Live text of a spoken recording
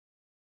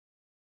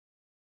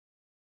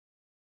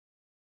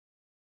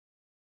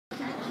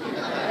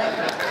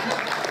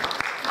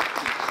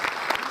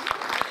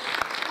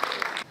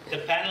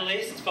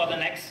for the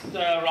next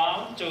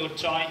round to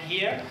join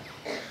here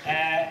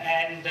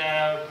and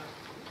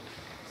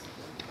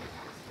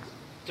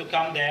to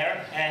come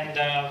there. And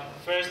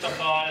first of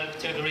all,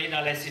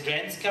 Teodorina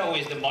Lesidrenska, who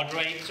is the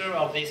moderator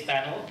of this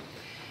panel.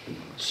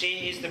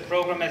 She is the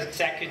program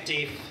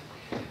executive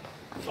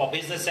for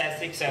business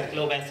ethics at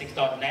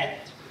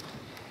globeethics.net.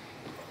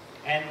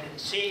 And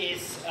she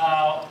is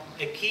a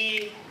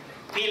key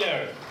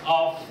pillar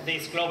of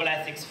this Global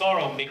Ethics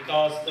Forum,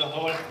 because the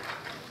whole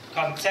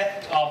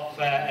concept of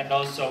and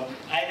also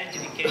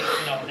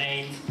identification of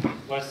names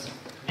was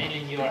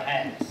mainly in your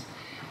hands.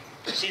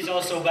 She's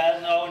also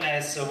well known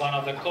as one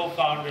of the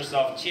co-founders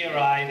of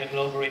GRI, the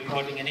Global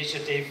Reporting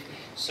Initiative,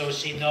 so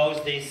she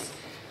knows this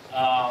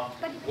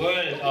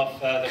world of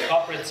the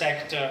corporate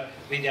sector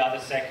with the other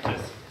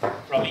sectors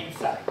from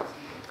inside.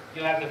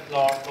 You have the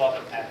floor for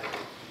the panel.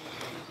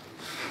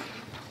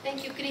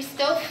 Thank you,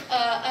 Christoph.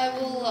 I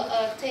will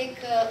take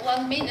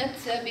 1 minute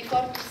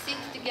before to sit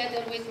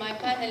together with my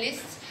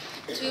panelists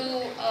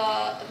to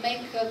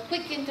make a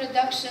quick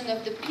introduction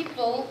of the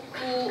people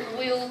who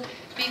will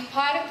be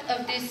part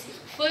of this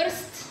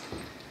first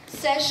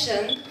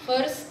session,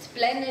 first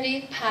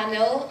plenary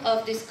panel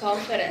of this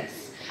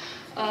conference.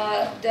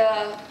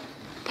 The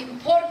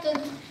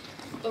important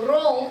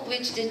role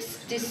which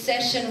this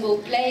session will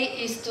play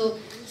is to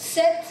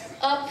set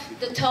up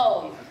the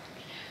tone,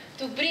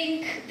 to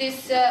bring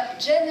this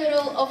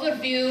general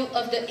overview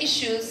of the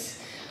issues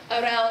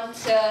around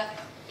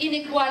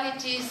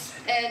inequalities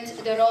and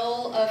the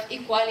role of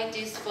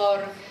equalities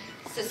for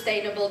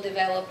sustainable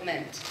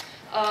development.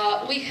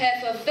 We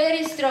have a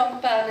very strong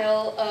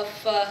panel of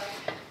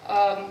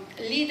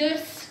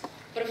leaders,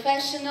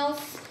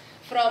 professionals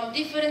from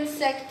different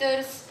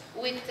sectors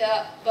with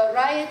a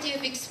variety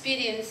of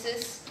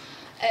experiences,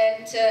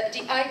 and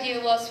the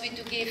idea was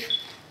to give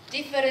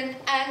different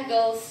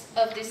angles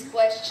of this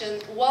question.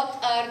 What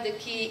are the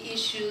key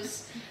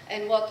issues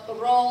and what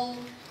role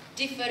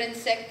different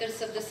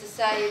sectors of the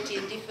society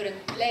and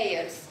different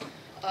players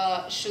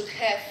should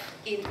have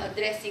in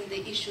addressing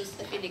the issues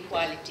of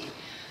inequality.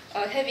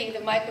 Having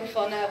the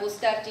microphone, I will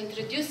start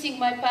introducing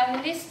my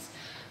panelists.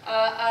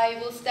 I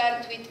will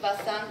start with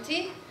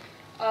Vasanthi,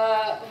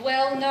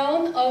 well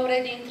known,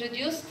 already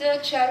introduced,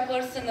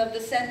 chairperson of the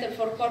Center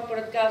for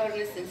Corporate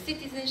Governance and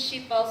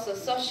Citizenship, also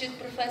associate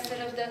professor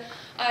of the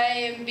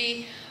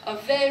IIMB, a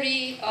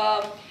very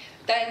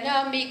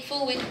dynamic,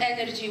 full with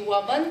energy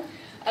woman.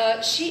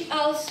 She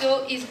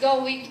also is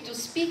going to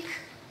speak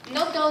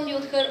not only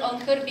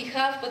on her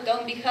behalf, but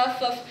on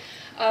behalf of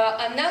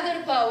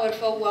another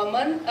powerful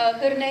woman.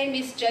 Her name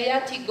is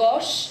Jayati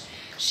Ghosh.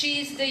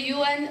 She is the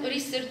UN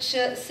Research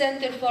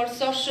Center for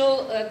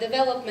Social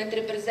Development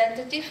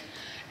representative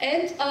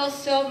and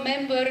also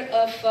member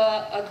of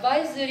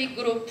advisory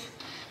group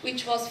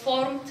which was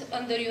formed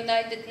under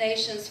United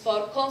Nations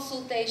for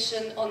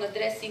consultation on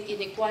addressing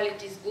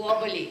inequalities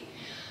globally.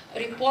 A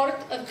report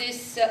of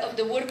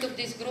the work of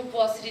this group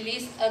was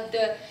released at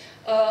the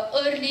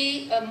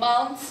early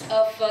months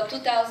of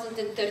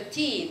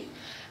 2013.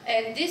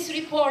 And this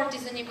report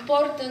is an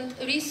important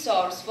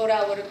resource for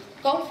our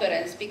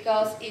conference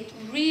because it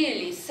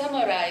really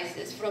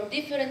summarizes from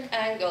different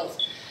angles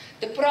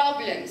the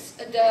problems,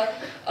 the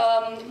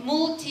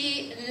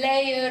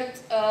multi-layered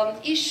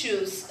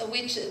issues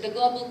which the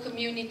global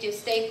community of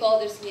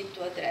stakeholders need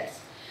to address.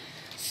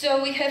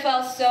 So we have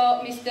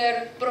also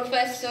Mr.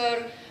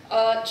 Professor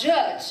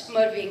Judge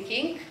Mervyn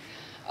King,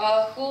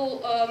 who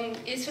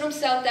is from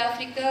South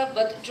Africa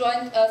but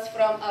joined us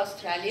from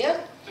Australia.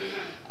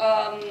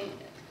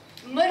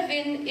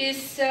 Mervyn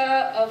is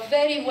a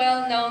very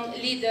well-known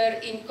leader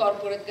in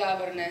corporate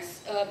governance,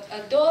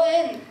 a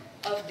doyen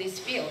of this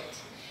field.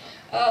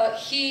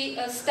 He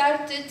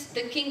started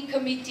the King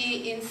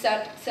Committee in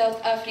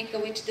South Africa,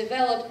 which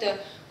developed a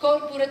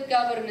corporate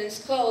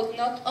governance code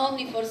not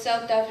only for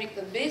South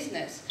African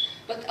business,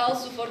 but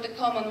also for the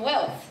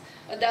Commonwealth,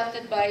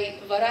 adopted by a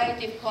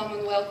variety of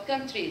Commonwealth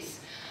countries.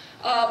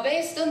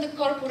 Based on the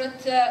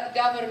corporate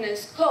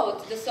governance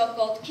code, the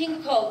so-called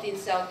King Code in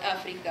South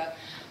Africa,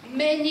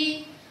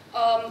 many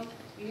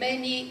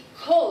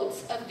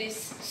codes of this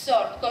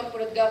sort,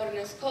 corporate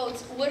governance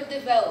codes, were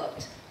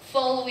developed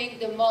following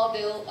the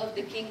model of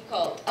the King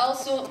Code.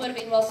 Also,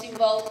 Mervyn was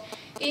involved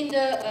in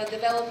the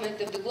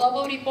development of the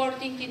Global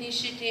Reporting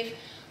Initiative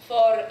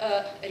for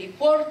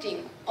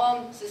reporting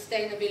on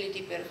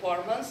sustainability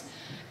performance.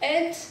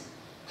 And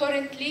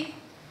currently,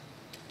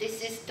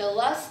 this is the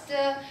last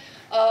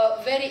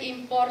very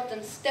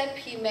important step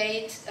he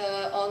made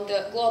on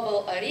the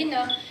global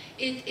arena.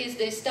 It is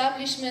the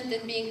establishment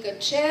and being a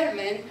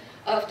chairman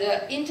of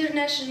the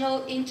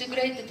International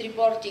Integrated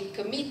Reporting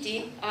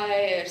Committee,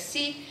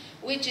 IIRC,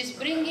 which is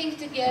bringing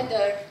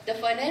together the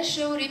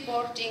financial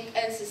reporting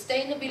and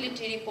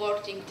sustainability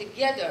reporting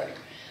together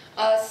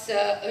as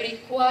a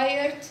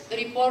required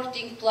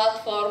reporting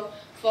platform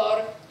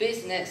for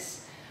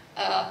business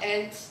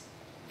and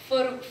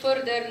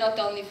further not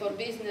only for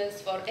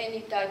business, for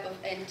any type of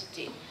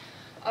entity.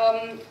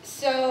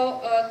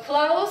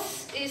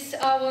 Klaus is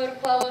our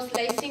Klaus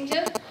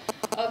Leisinger,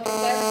 a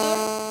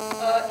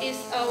professor is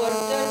our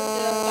third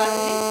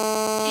panelist.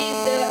 He is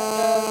the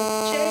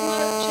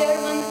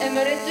Chairman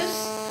Emeritus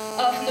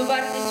of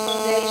Novartis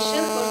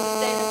Foundation for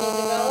Sustainable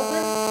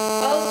Development.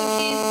 Also,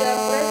 he is the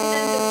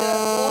President of the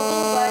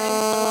Global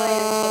Values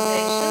Alliance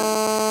Foundation.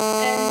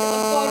 And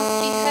of course,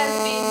 he has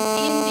been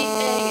in the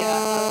area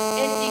of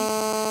ethics,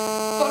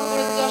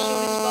 corporate social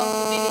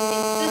responsibility,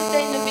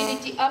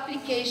 sustainability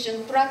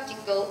application,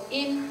 practical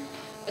in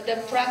the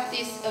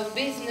practice of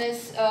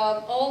business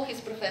all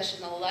his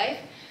professional life.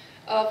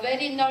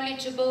 Very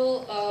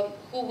knowledgeable,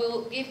 who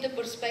will give the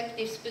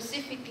perspective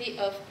specifically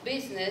of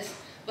business,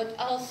 but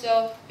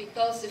also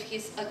because of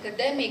his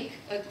academic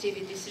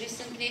activities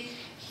recently,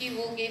 he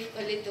will give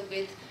a little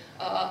bit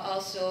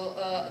also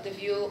the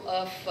view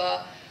of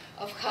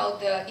how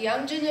the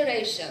young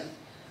generation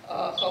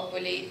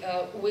hopefully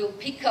will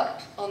pick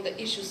up on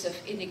the issues of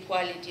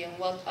inequality and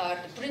what are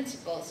the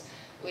principles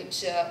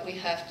which we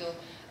have to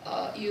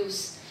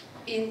use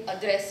in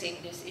addressing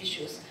these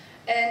issues.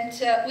 And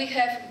we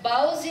have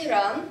Bao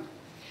Ziran,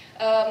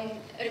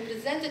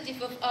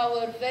 representative of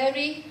our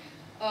very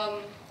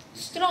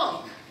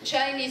strong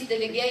Chinese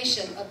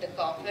delegation at the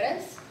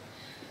conference.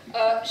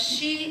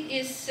 She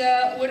is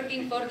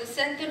working for the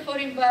Center for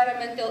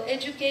Environmental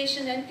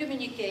Education and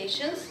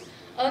Communications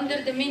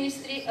under the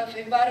Ministry of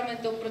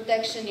Environmental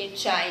Protection in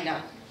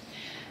China.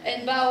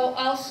 And Bao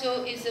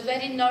also is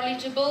very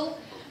knowledgeable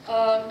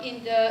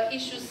in the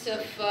issues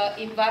of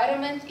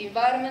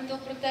environmental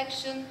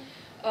protection.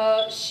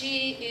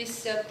 She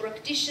is a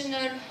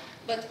practitioner,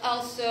 but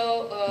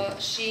also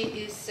she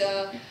is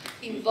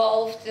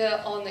involved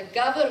on a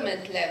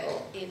government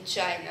level in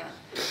China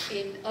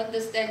in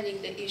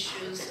understanding the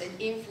issues and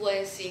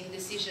influencing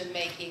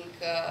decision-making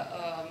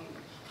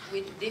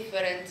with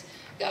different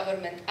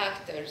government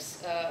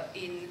actors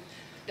in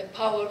the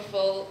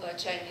powerful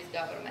Chinese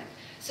government.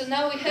 So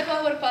now we have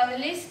our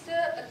panelists.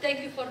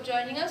 Thank you for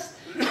joining us.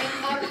 And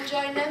I will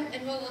join them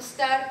and we will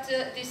start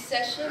this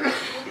session.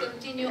 We will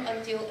continue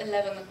until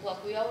 11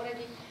 o'clock. We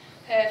already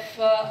have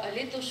a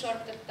little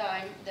shorter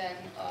time than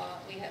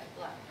we have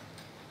planned.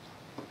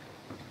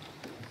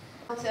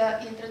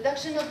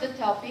 Introduction of the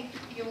topic,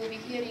 you will be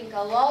hearing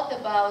a lot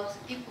about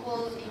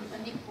equal in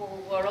an equal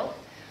world.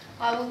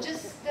 I will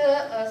just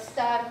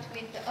start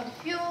with a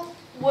few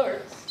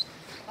words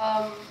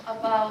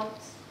about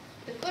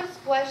the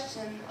first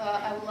question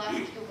I will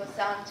ask to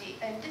Vasanthi,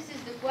 and this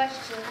is the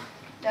question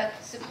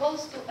that's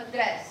supposed to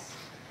address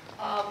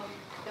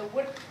the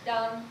work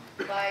done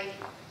by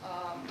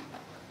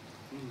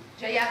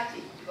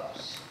Jayati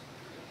Ghosh.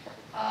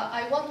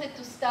 I wanted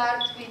to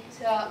start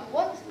with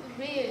what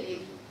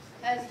really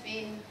has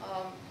been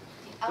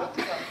the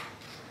outcome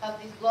of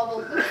this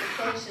global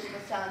consultation,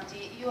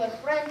 Vasanthi. You are a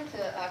friend,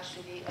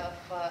 actually, of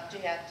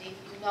Jayati.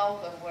 You know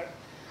her work.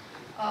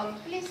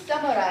 Please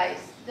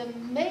summarize the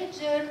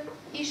major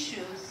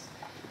issues,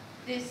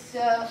 this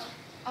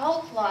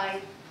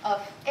outline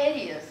of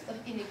areas of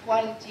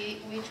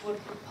inequality which were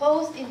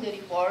proposed in the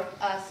report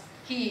as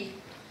key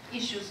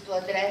issues to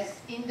address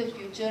in the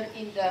future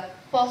in the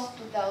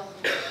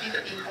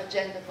post-2015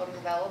 agenda for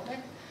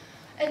development,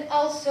 and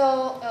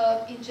also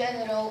in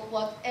general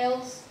what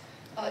else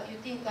you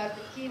think are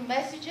the key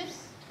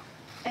messages.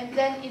 And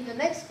then in the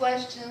next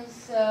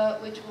questions,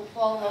 which will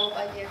follow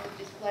by the end of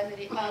this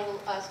plenary, I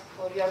will ask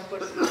for your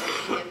personal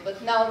opinion.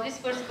 But now this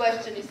first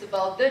question is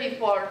about the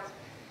report,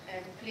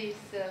 and please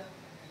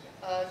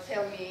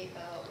tell me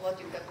what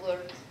you have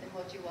learned and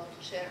what you want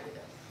to share with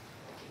us.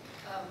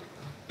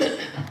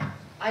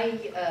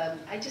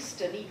 I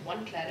just need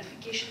one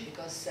clarification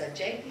because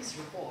Jayati's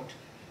report,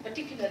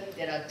 particularly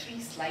there are 3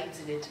 slides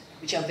in it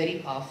which are very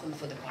powerful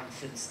for the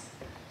conference.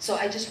 So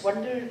I just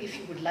wonder if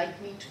you would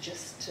like me to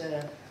just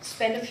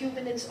spend a few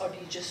minutes, or do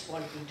you just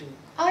want me to?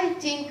 I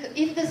think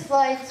if the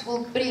slides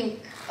will bring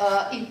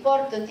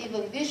important,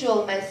 even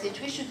visual message,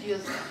 we should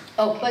use them.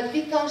 Okay. But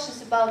be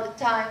conscious about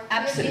the time.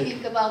 Absolutely. We're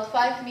giving about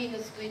 5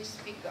 minutes to each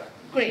speaker.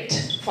 Great,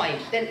 fine.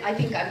 Then I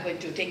think I'm going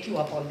to take you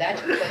up on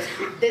that because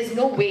there's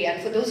no way, and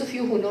for those of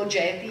you who know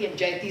Jayati and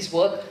Jayati's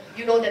work,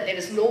 you know that there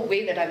is no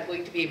way that I'm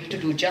going to be able to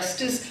do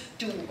justice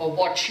to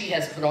what she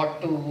has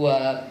brought to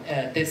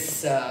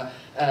this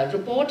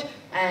report.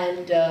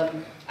 And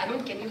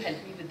Arun, can you help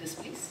me with this,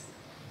 please?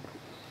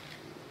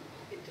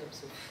 In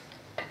terms of...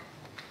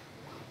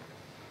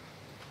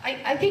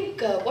 I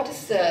think what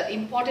is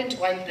important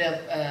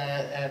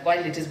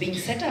while it is being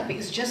set up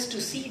is just to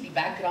see the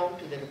background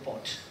to the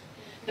report.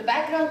 The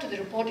background to the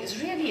report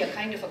is really a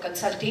kind of a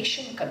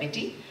consultation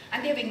committee,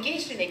 and they have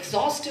engaged in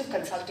exhaustive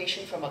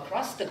consultation from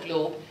across the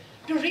globe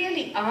to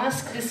really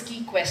ask this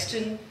key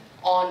question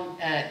on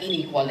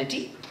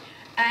inequality.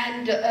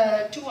 And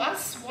to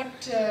us,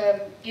 what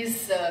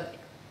is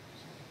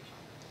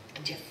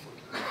Jeff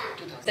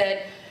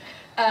said,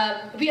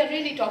 we are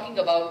really talking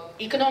about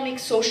economic,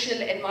 social,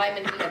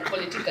 environmental, and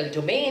political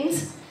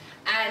domains,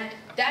 and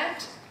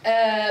that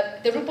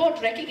the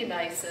report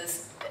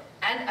recognizes,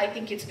 and I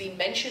think it's been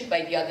mentioned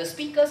by the other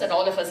speakers, and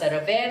all of us are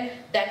aware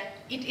that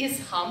it is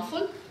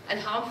harmful, and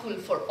harmful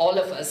for all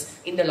of us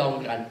in the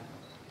long run.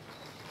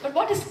 But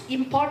what is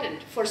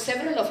important for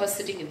several of us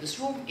sitting in this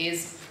room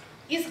is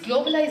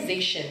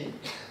globalization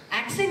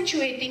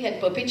accentuating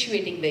and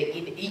perpetuating the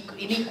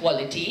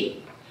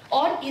inequality,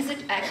 or is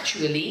it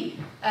actually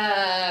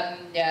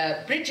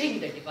bridging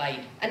the divide?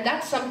 And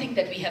that's something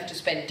that we have to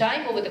spend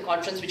time over the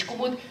conference, which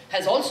Kumud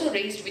has also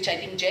raised, which I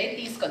think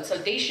Jayati's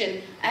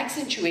consultation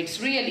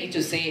accentuates really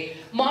to say,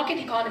 market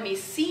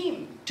economies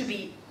seem to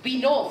be, we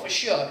know for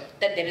sure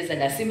that there is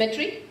an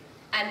asymmetry,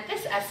 and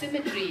this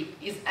asymmetry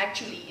is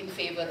actually in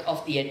favor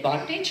of the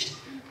advantaged,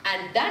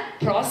 and that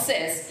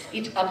process,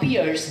 it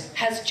appears,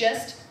 has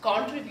just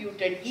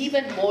contributed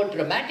even more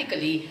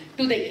dramatically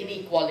to the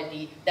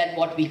inequality than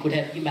what we could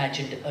have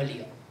imagined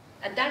earlier.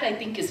 And that, I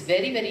think, is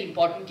very, very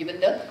important given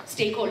the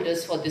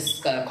stakeholders for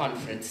this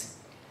conference.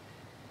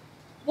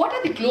 What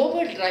are the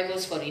global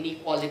drivers for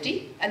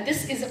inequality? And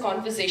this is a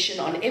conversation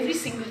on every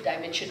single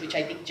dimension, which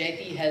I think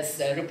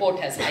Jayati's report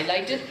has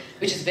highlighted,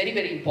 which is very,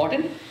 very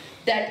important,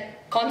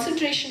 that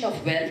concentration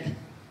of wealth,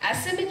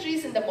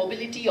 asymmetries in the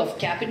mobility of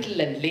capital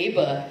and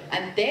labor,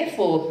 and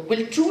therefore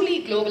will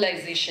truly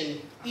globalization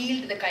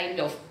yield the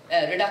kind of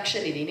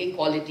reduction in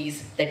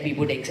inequalities that we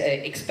would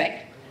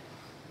expect.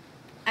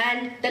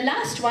 And the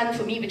last one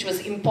for me, which was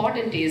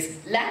important, is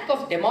lack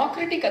of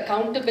democratic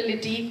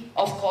accountability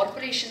of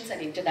corporations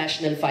and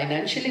international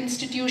financial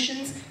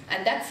institutions,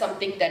 and that's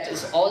something that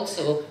is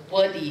also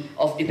worthy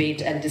of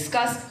debate and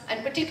discuss,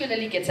 and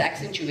particularly gets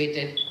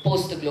accentuated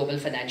post the global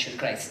financial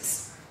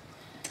crisis.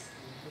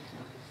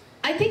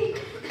 I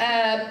think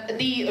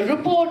the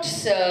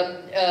report's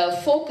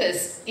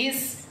focus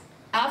is,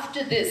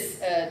 after this,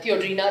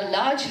 Theodrina,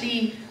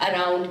 largely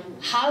around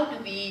how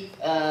do we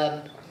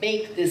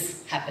make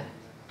this happen,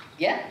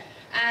 yeah?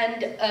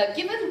 And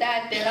given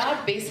that there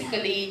are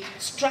basically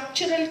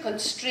structural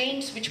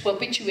constraints which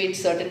perpetuate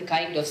certain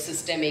kind of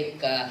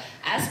systemic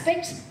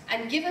aspects,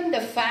 and given the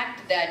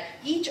fact that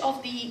each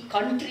of the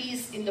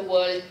countries in the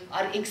world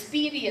are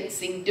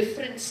experiencing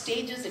different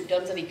stages in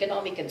terms of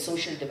economic and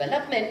social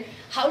development,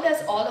 how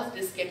does all of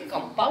this get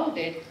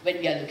compounded when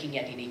we are looking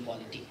at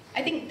inequality?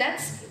 I think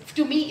that's,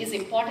 to me, is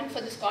important for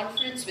this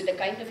conference with the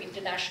kind of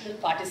international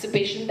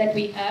participation that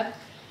we have,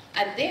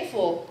 and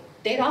therefore,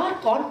 there are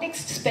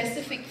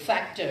context-specific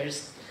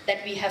factors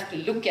that we have to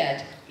look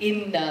at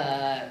in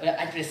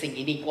addressing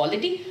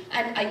inequality,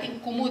 and I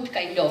think Kumud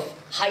kind of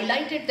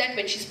highlighted that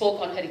when she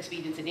spoke on her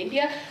experience in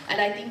India,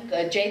 and I think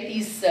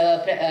Jayati's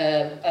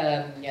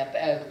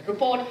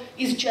report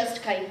is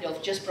just kind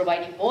of just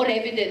providing more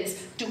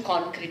evidence to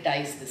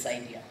concretize this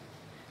idea.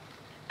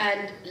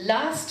 And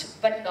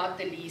last but not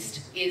the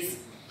least is,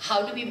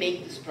 how do we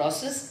make this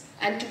process?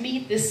 And to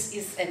me, this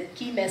is a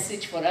key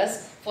message for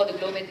us for the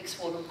Global Ethics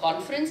Forum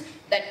conference,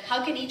 that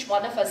how can each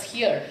one of us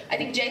here, I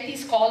think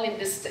Jayati's call in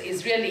this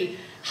is really,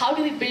 how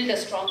do we build a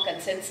strong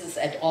consensus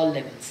at all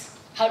levels?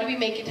 How do we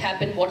make it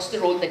happen? What's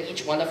the role that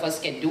each one of us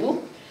can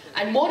do?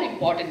 And more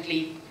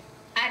importantly,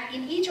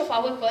 in each of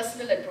our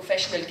personal and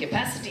professional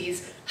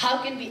capacities,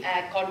 how can we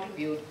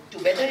contribute to,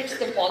 whether it's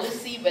the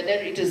policy, whether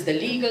it is the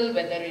legal,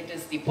 whether it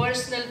is the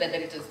personal, whether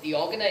it is the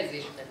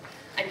organizational,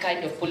 and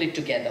kind of pull it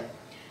together.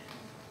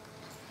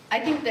 I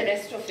think the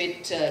rest of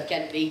it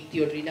can wait,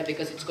 Theodrina,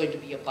 because it's going to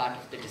be a part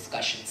of the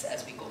discussions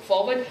as we go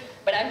forward.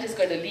 But I'm just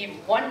going to leave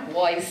one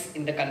voice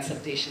in the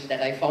consultation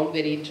that I found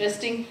very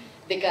interesting,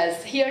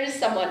 because here is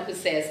someone who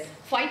says,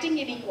 fighting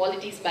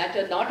inequalities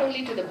matter not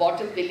only to the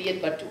bottom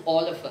billion, but to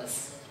all of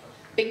us.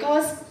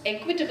 Because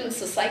equitable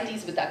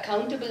societies with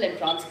accountable and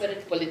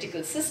transparent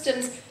political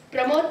systems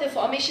promote the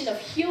formation of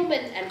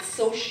human and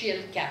social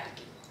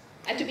capital.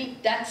 And to me,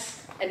 that's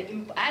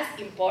as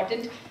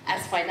important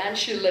as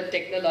financial and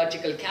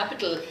technological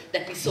capital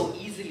that we so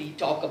easily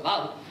talk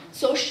about.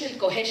 Social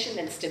cohesion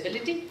and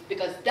stability,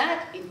 because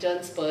that in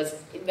turn spurs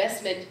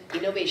investment,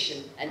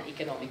 innovation, and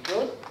economic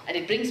growth, and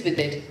it brings with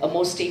it a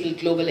more stable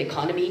global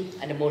economy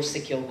and a more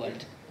secure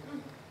world.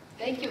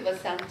 Thank you,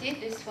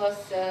 Vasanthi. This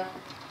was a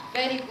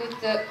very good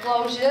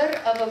closure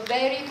of a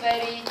very,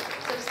 very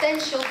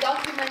substantial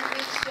document,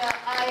 which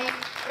I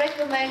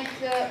recommend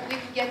we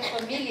get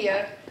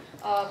familiar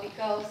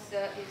because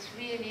it's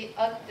really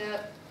at the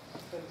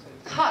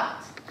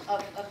heart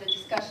of the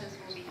discussions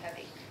we'll be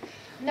having.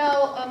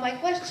 Now, my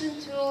question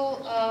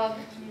to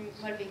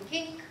Mervyn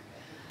King.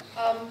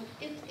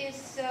 It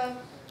is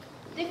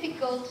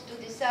difficult to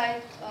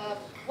decide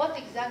what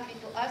exactly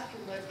to ask you,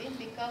 Mervyn,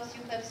 because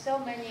you have so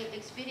many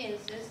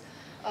experiences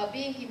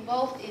being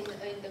involved in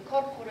the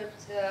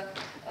corporate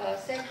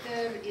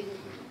sector, in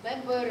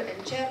member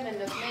and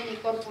chairman of many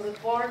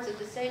corporate boards, at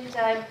the same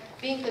time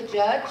being a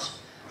judge.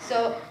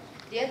 So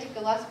the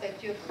ethical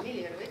aspect you're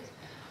familiar with.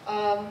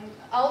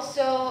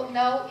 Also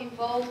now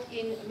involved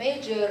in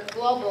major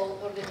global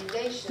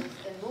organizations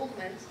and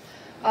movements.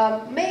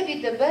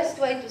 Maybe the best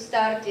way to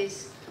start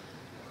is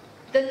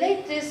the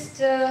latest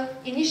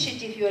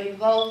initiative you're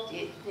involved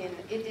in.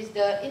 It is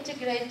the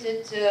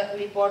Integrated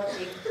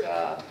Reporting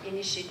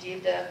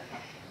Initiative, the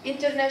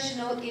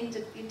International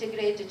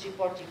Integrated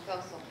Reporting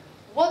Council.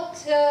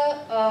 What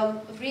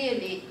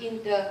really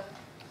in the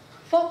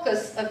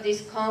focus of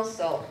this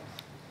council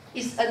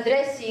is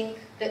addressing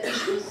the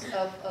issues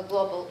of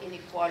global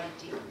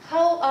inequality.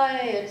 How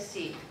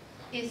IIRC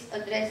is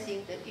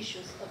addressing the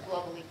issues of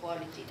global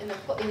inequality.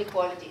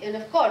 And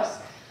of course,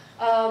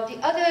 the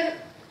other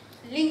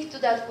link to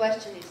that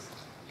question is,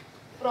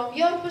 from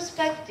your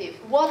perspective,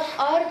 what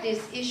are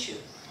these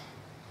issues?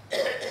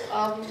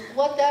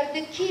 What are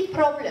the key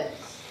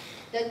problems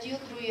that you,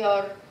 through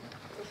your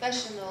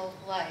professional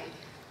life,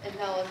 and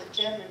now as a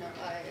chairman of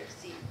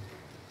IIRC,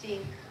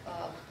 think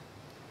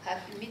have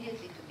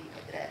immediately to be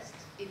addressed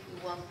if we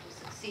want to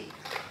succeed?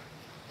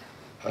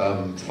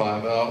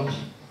 5 hours?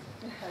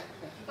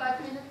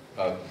 5 minutes?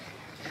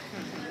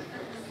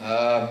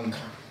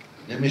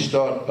 Let me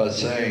start by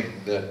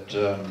saying that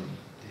the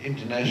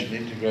International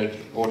Integrated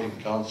Reporting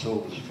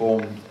Council was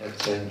formed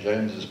at St.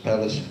 James's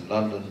Palace in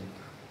London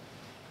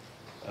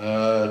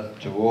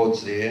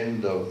towards the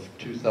end of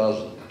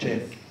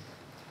 2010.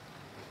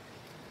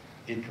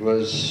 It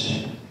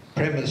was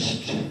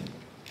premised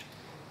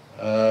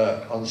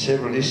on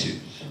several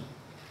issues.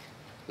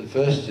 The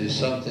first is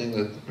something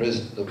that the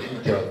President of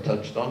India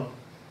touched on,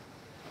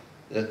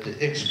 that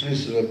the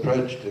exclusive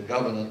approach to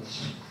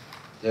governance,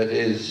 that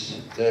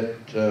is, that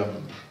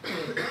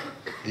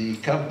the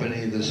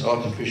company, this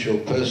artificial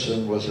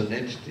person, was an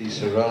entity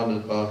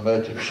surrounded by a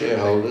moat of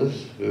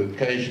shareholders who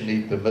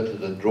occasionally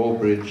permitted a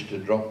drawbridge to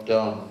drop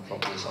down from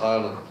this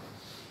island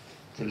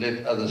to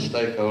let other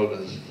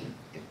stakeholders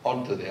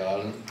onto the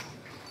island,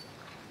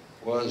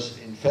 was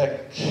in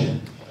fact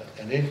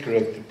an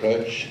incorrect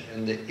approach,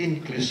 and the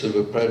inclusive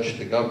approach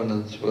to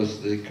governance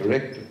was the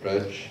correct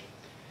approach,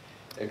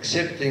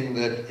 accepting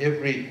that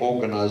every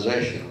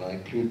organization, I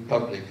include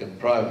public and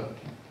private,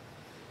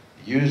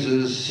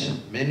 uses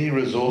many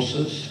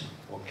resources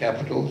or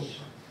capitals,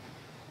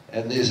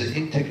 and there's an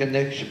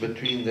interconnection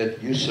between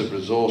that use of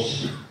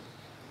resource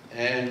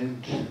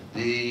and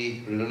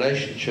the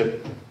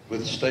relationship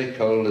with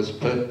stakeholders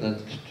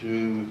pertinent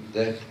to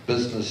that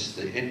business,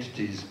 the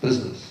entity's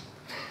business.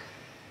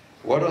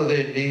 What are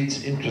their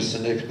needs, interests,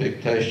 and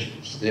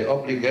expectations? Their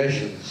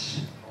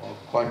obligations are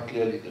quite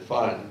clearly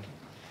defined,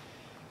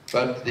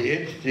 but the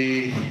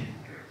entity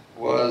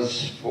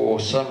was, for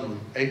some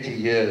 80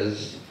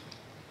 years,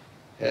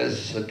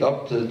 has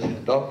adopted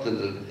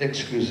an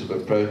exclusive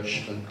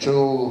approach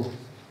until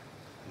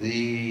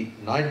the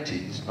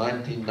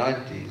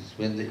 1990s,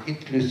 when the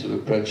inclusive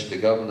approach to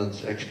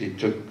governance actually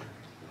took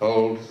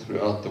hold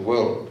throughout the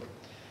world.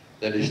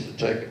 That is, to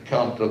take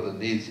account of the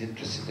needs,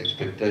 interests, and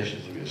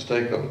expectations of your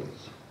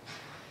stakeholders.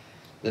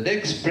 The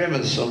next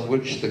premise on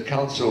which the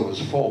council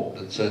was formed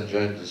at St.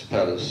 James's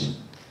Palace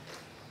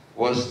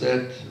was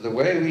that the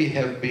way we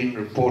have been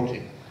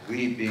reporting,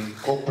 we being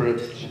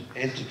corporate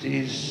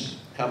entities,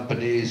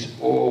 companies,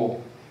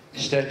 or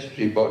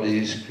statutory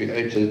bodies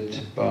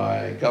created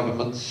by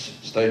governments,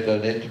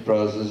 state-owned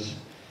enterprises,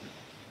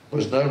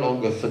 was no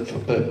longer fit for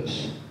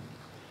purpose.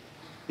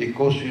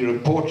 Because we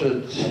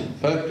reported,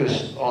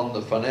 focused on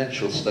the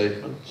financial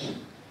statements,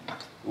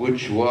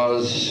 which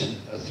was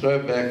a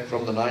throwback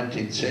from the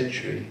 19th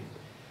century,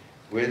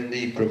 when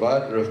the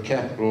provider of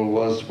capital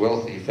was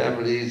wealthy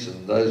families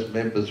and those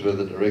members were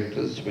the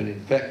directors, when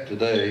in fact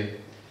today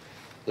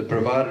the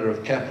provider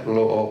of capital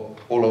are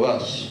all of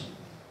us.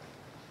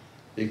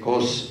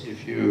 Because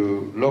if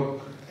you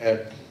look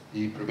at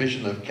the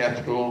provision of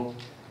capital,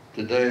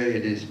 today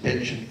it is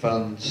pension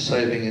funds,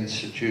 saving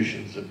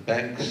institutions and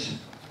banks,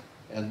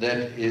 and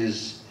that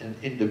is an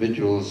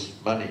individual's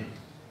money,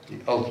 the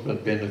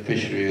ultimate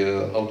beneficiary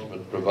or the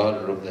ultimate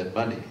provider of that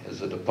money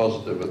as a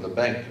depositor with a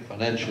bank, a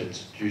financial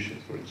institution,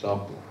 for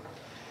example.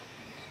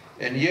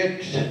 And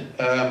yet,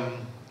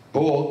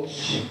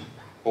 boards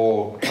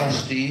or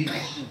trustees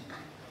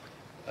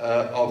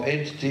of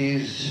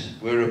entities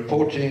were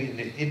reporting in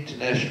the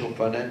International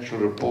Financial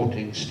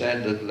Reporting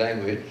Standard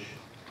language,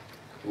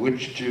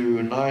 which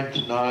to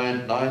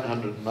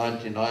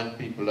 999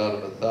 people out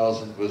of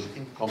 1,000 was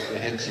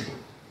incomprehensible.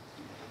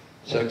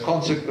 So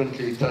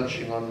consequently,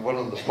 touching on one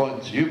of the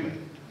points you made,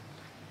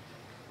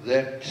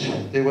 that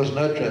there was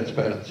no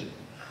transparency,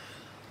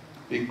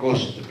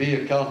 because to be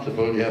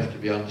accountable you have to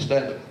be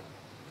understandable.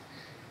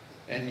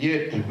 And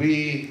yet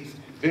we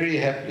very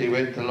happily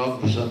went along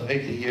for some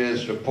 80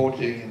 years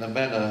reporting in a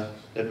manner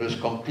that was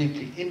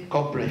completely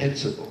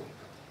incomprehensible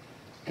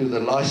to the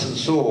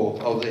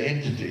licensor of the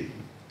entity,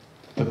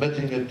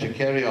 permitting it to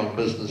carry on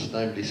business,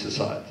 namely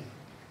society.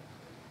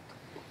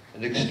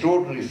 An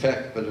extraordinary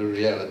fact, but a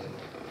reality.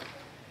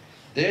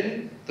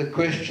 Then the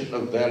question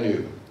of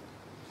value.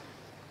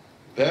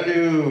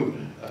 Value,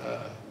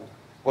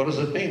 what does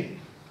it mean?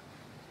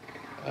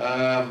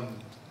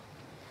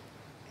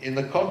 In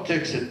the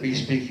context that we're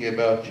speaking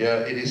about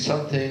here, it is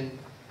something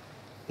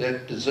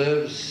that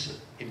deserves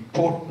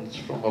importance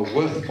from a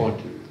worth point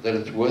of view, that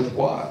it's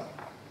worthwhile.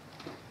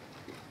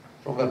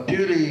 From a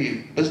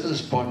purely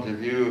business point of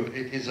view,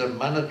 it is a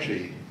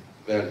monetary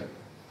value.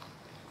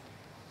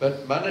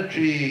 But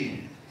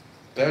monetary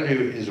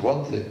value is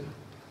one thing.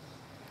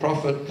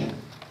 Profit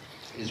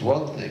is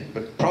one thing.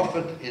 But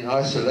profit in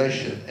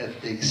isolation at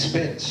the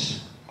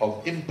expense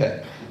of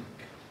impact,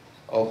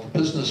 of of the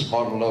business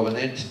model of an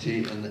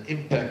entity and the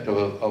impact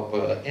of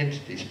an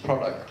entity's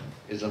product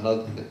is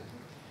another thing.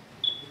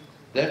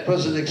 That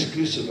was an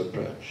exclusive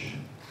approach.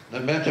 No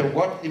matter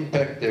what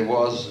impact there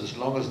was, as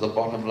long as the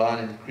bottom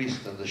line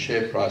increased and the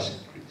share price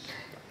increased.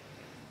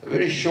 A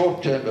very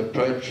short-term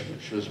approach,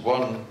 which was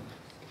one,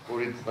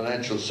 according to the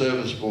Financial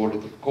Service Board,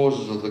 of the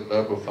causes of the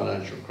global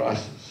financial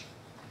crisis.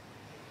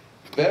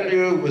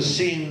 Value was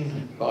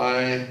seen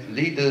by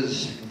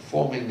leaders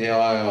informing the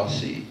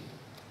IRC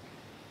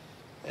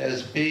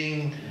as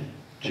being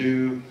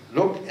to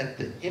look at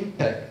the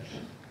impact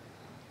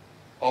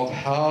of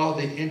how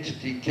the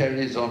entity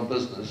carries on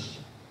business,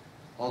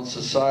 on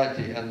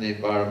society and the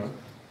environment,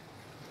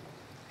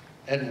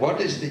 and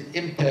what is the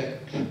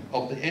impact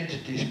of the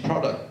entity's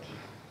product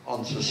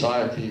on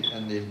society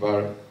and the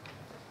environment.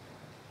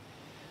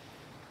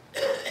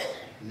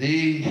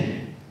 The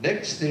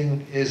next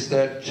thing is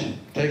that,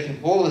 taking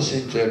all this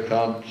into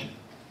account,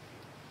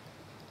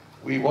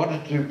 we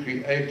wanted to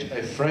create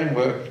a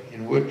framework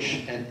in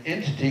which an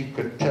entity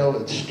could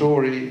tell its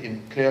story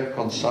in clear,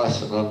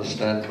 concise and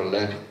understandable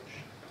language,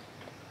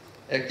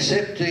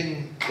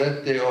 accepting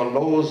that there are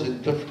laws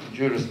in different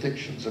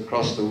jurisdictions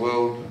across the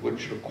world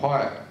which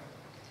require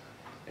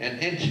an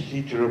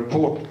entity to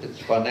report its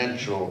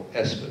financial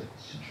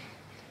aspects.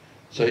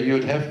 So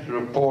you'd have to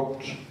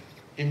report,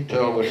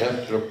 Intel would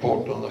have to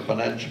report on the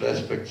financial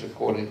aspects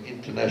according to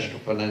international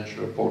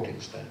financial reporting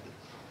standards.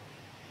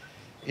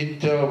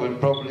 Intel would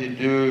probably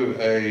do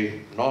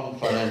a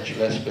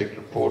non-financial aspect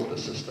report, a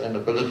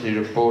sustainability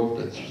report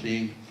that's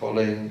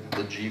following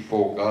the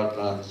G4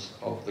 guidelines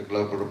of the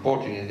Global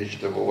Reporting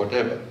Initiative or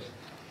whatever.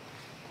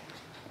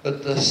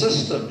 But the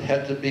system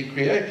had to be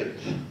created.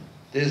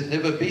 There's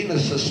never been a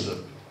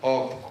system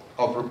of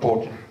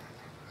reporting.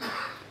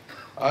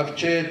 I've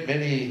chaired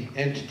many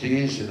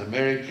entities in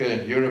America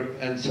and Europe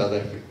and South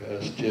Africa,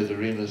 as Chair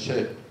Zarina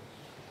said.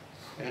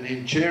 And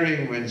in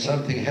chairing, when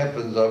something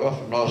happens, I've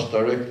often asked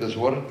directors,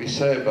 what did we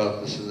say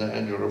about this in the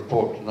annual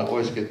report? And I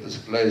always get this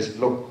glazed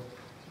look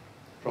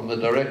from the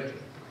director.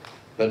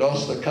 But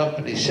ask the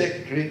company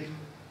secretary,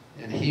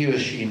 and he or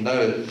she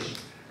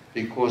knows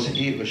because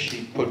he or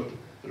she put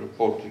the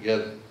report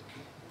together.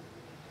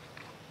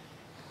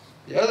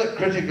 The other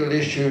critical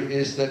issue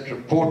is that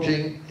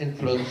reporting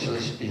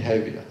influences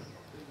behavior.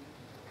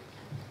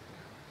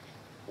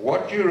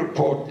 What you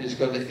report is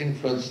going to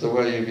influence the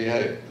way you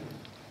behave.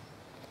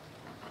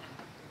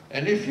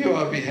 And if you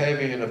are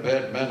behaving in a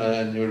bad manner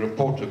and you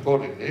report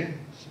accordingly,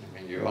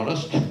 assuming you're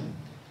honest,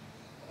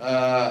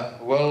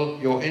 well,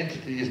 your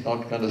entity is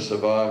not going to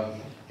survive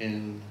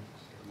in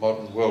the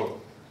modern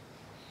world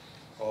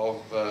of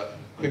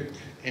quick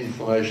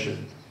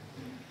information.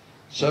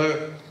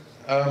 So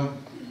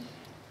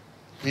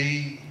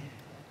the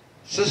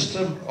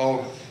system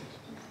of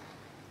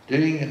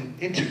doing an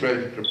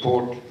integrated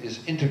report is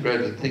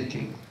integrated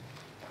thinking,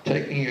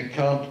 taking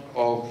account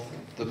of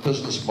the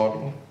business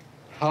model.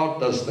 How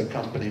does the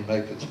company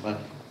make its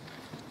money?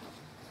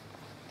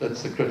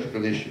 That's the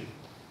critical issue.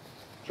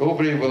 It's all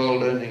very well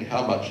learning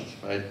how much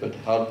it's made, but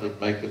how does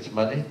it make its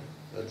money?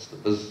 That's the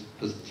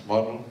business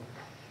model.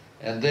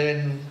 And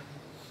then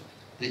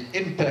the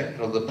impact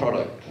of the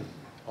product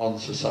on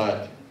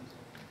society.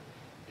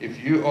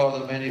 If you are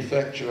the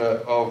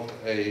manufacturer of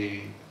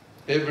a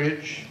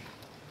beverage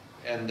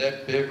and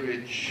that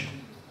beverage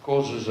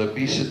causes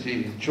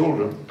obesity in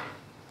children,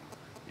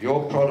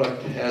 your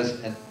product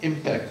has an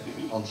impact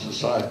on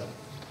society.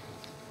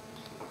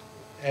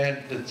 And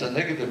it's a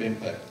negative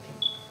impact.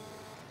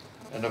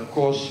 And of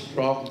course,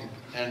 from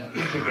an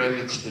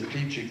integrated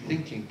strategic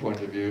thinking point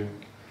of view,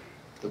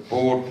 the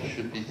board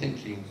should be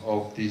thinking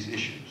of these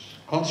issues.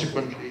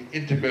 Consequently,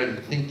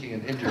 integrated thinking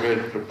and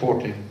integrated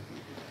reporting.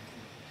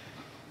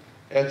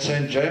 At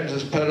St.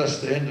 James's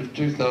Palace, at the end of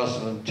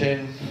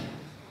 2010,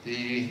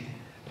 the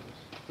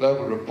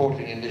Global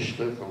Reporting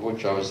Initiative, of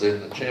which I was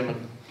then the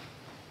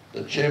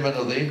chairman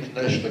of the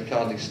International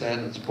Accounting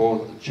Standards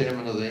Board, the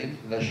chairman of the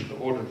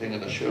International Auditing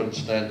and Assurance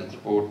Standards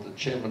Board, the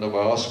chairman of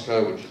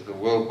IOSCO, which is the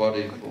world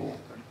body for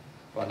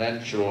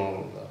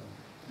financial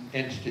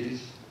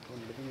entities,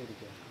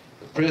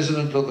 the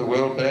president of the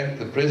World Bank,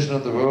 the president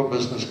of the World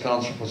Business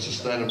Council for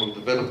Sustainable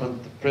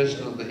Development, the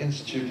president of the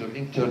Institute of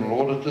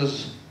Internal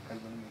Auditors,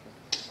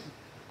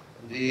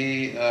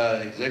 the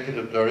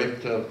executive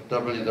director of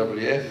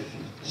WWF,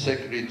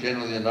 Secretary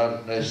General of the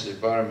United Nations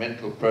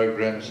Environmental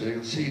Programme. So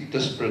you'll see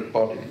disparate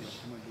bodies.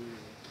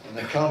 And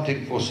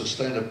Accounting for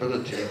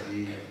Sustainability,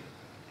 the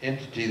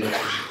entity that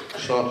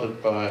was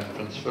started by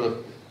Prince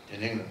Philip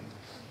in England.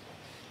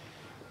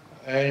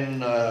 In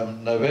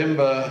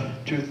November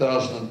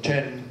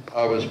 2010,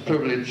 I was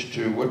privileged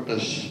to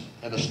witness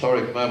an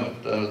historic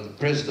moment. The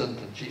President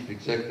and Chief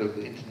Executive of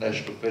the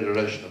International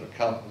Federation of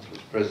Accountants was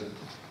present.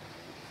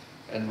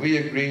 And we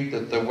agreed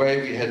that the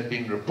way we had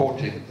been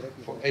reporting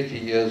for 80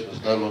 years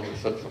was no longer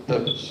fit for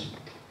purpose.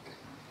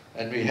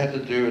 And we had to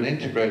do an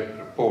integrated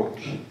report,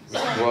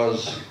 which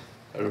was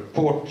a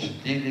report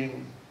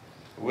dealing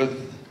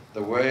with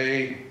the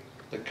way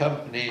the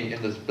company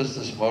in its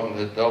business model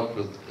had dealt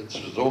with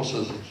its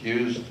resources it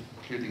used,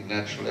 including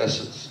natural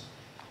assets,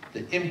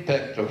 the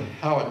impact of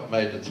how it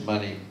made its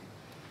money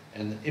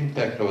and the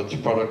impact of its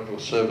product or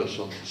service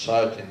on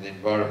society and the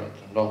environment,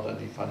 and not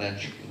only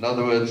financially. In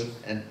other words,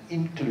 an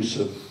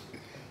inclusive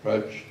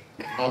approach,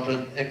 not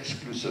an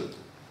exclusive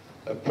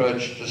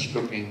approach, just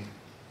looking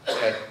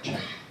at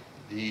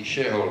the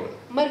shareholder.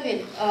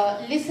 Mervyn,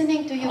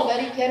 listening to you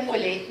very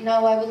carefully,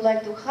 now I would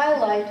like to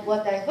highlight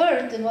what I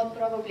heard and what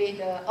probably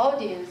the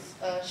audience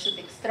should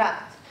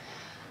extract.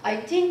 I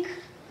think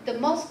the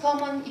most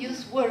common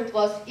used word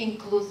was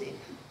inclusive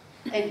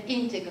and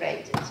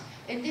integrated.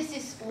 And this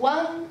is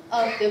one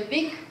of the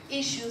big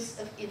issues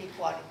of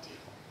inequality.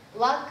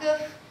 Lack of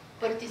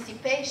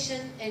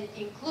participation and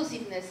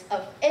inclusiveness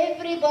of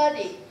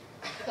everybody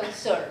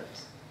concerned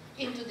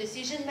into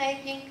decision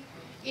making,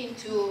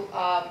 into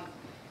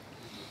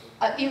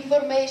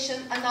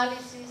information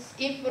analysis,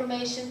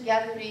 information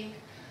gathering,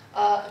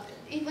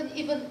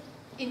 even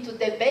into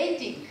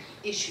debating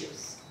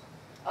issues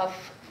of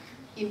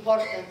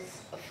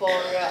importance for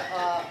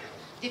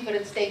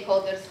different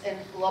stakeholders and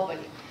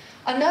globally.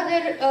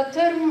 Another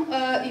term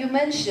you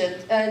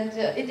mentioned, and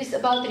it is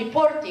about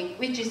reporting,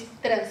 which is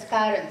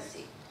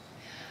transparency.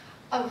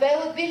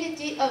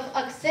 Availability of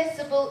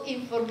accessible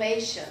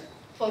information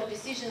for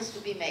decisions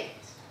to be made.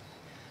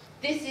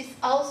 This is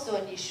also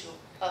an issue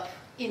of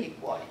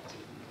inequality.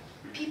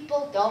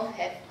 People don't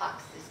have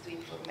access to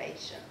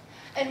information.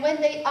 And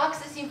when they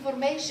access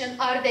information,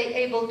 are they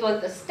able to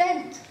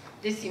understand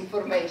this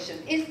information?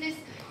 Is this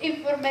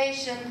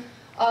information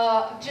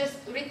just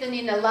written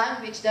in a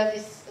language that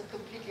is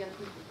completely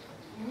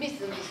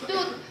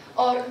misunderstood,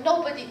 or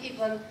nobody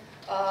even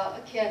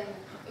can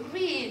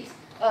read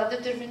the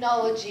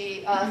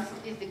terminology, as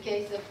is the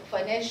case of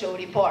financial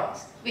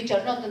reports, which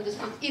are not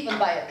understood even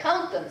by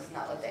accountants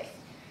nowadays.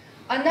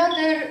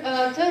 Another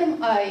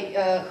term I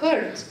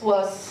heard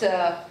was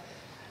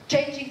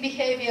changing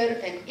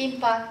behavior and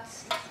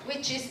impacts,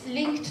 which is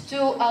linked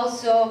to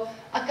also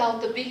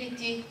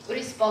accountability,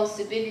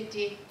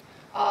 responsibility.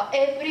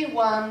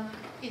 Everyone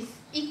is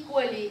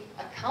equally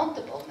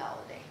accountable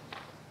nowadays.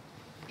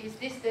 Is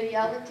this the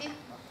reality?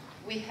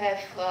 We have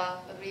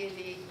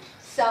really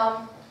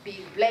some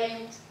being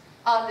blamed,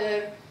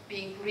 other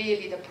being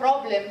really the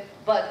problem,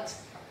 but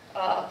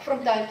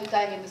from time to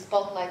time in the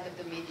spotlight of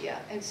the media,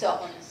 and so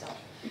on and so on.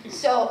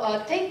 So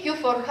thank you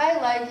for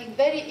highlighting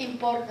very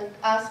important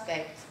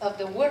aspects of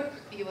the work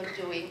you are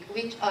doing,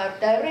 which are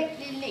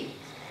directly linked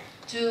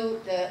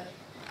to the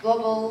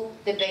global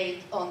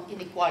debate on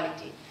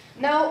inequality.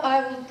 Now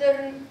I will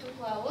turn to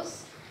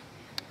Klaus.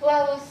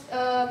 Klaus,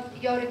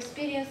 your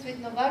experience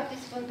with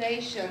Novartis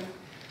Foundation,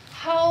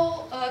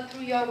 how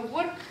through your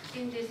work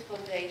in this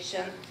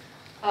foundation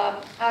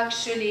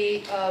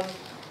actually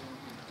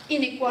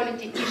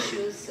inequality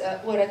issues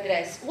were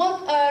addressed?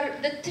 What are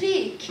the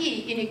 3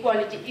 key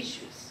inequality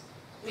issues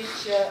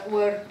which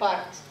were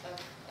part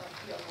of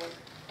your work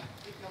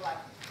with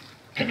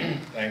Novartis?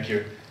 Thank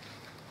you.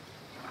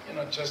 You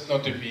know, just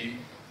not to be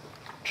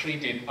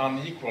treated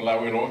unequal, I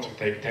will also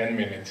take 10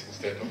 minutes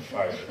instead of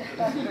 5.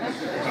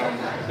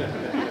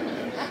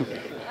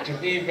 To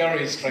be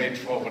very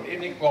straightforward,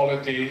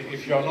 inequality,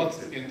 if you're not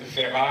in the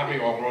Ferrari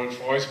or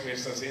Rolls-Royce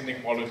business,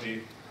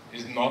 inequality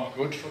is not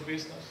good for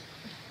business.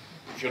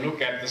 If you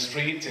look at the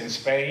streets in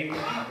Spain,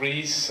 in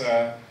Greece,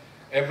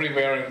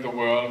 everywhere in the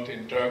world,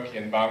 in Turkey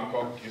and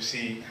Bangkok, you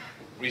see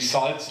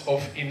results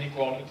of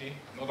inequality,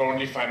 not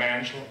only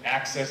financial,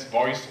 access,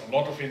 voice, a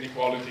lot of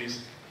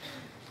inequalities.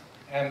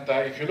 And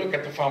if you look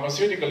at the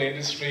pharmaceutical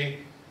industry,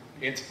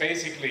 it's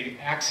basically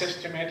access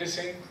to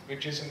medicine,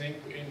 which is an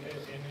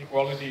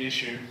inequality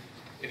issue.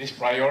 It is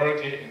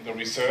priority in the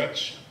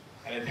research,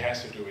 and it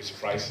has to do with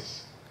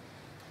prices.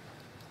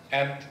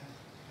 And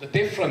the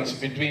difference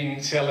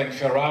between selling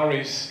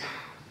Ferraris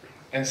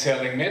and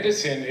selling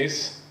medicine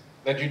is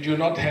that you do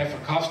not have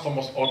a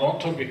customer's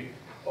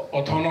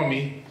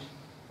autonomy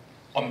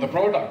on the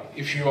product.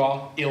 If you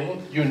are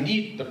ill, you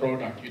need the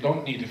product. You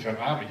don't need a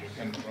Ferrari, you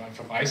can drive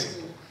a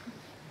bicycle.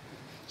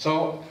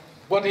 So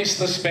what is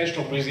the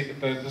special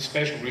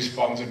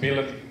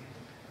responsibility?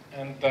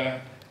 And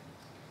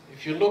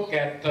if you look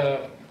at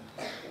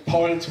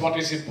polls, what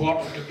is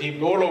important to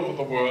people all over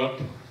the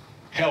world,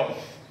 health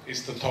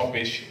is the top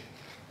issue.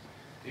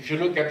 If you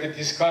look at the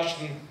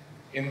discussion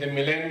in the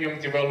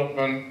Millennium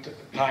Development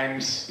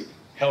Times,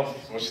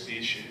 health was the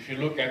issue. If you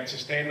look at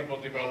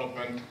sustainable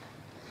development,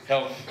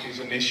 health is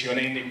an issue, and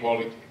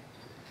inequality.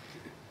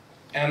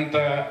 And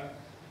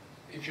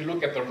if you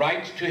look at the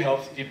right to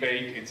health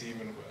debate, it's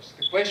even worse.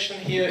 The question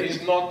here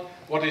is not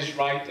what is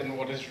right and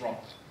what is wrong.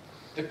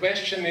 The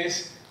question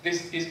is,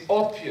 this is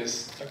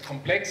obvious, the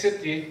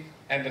complexity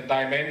and the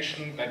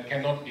dimension that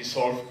cannot be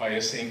solved by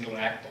a single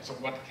actor. So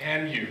what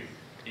can you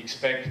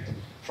expect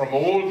from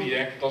all the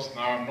actors?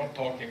 Now I'm not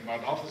talking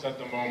about others at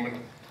the moment,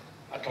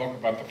 I talk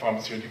about the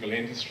pharmaceutical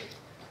industry.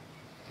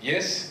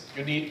 Yes,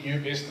 you need new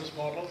business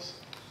models,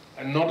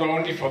 and not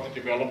only for the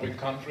developing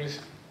countries,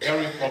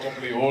 very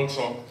probably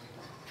also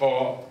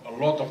for a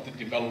lot of the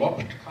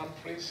developed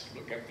countries.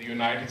 Look at the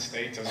United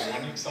States as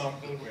one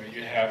example, where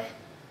you have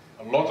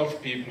a lot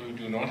of people who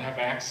do not have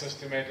access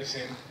to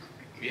medicine.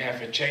 We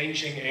have a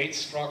changing aid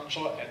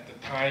structure at the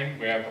time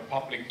where the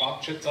public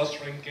budgets are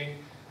shrinking.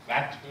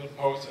 That will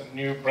pose a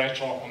new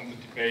pressure on the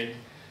debate.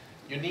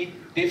 You need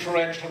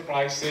differential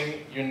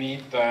pricing, you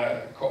need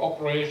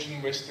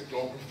cooperation with the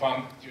Global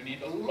Fund, you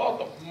need a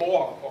lot of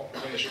more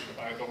cooperation,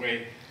 by the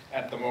way,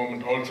 at the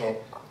moment also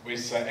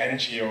with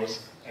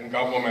NGOs and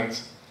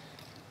governments.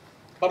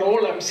 But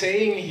all I'm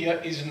saying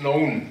here is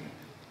known.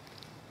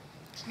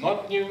 It's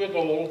not new at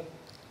all.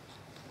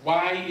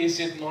 Why is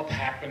it not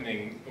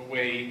happening the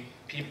way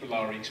people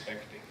are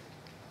expecting?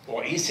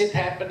 Or is it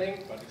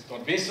happening, but it's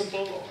not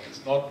visible, or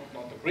it's not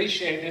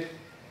appreciated?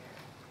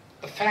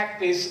 The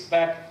fact is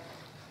that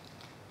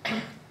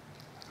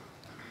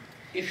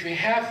if you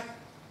have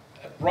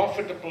a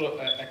profitable,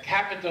 a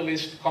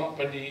capitalist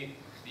company,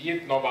 be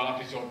it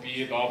Novartis or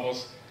be it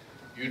others,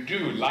 you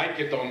do, like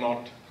it or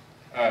not,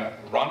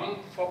 run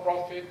for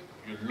profit,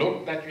 you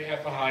look that you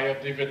have a higher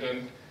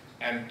dividend,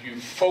 and you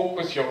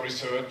focus your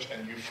research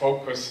and you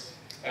focus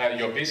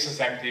your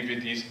business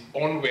activities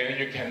on where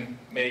you can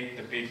make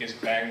the biggest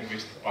bang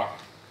with the buck.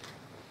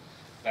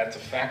 That's a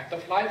fact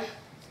of life,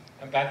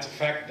 and that's a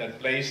fact that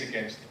plays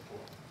against the poor.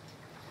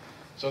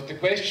 So the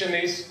question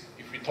is,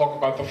 if we talk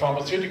about the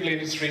pharmaceutical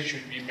industry,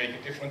 should we make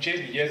a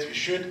differentiation? Yes, we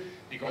should,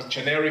 because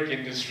generic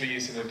industry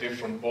is in a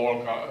different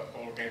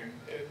ballgame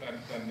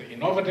than the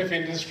innovative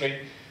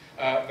industry.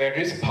 There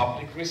is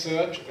public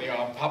research, there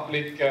are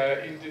public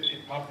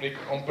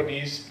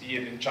companies, be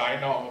it in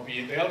China or be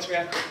it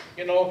elsewhere.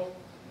 You know,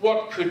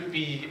 what could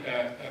be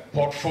a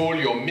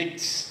portfolio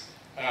mix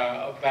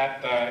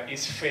that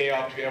is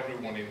fair to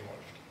everyone involved?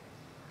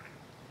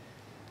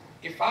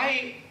 If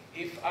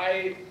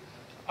I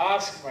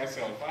ask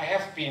myself, I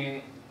have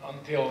been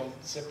until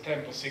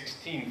September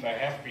 16th, I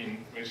have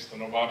been with the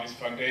Novartis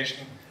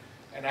Foundation,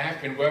 and I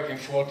have been working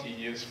 40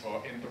 years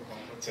in the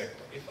corporate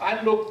sector. If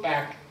I look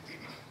back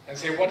and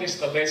say, what is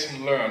the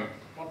lesson learned?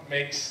 What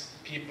makes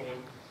people,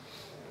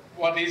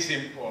 what is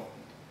important?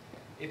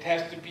 It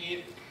has to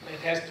be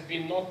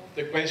not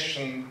the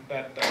question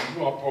that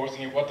you are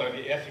posing, what are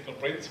the ethical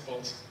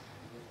principles?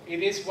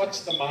 It is,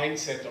 what's the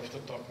mindset of the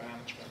top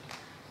management?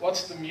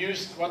 What's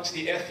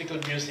the ethical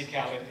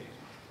musicality?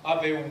 Are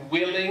they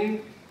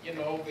willing, you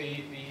know,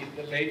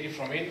 the lady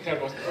from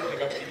Intel was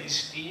putting up the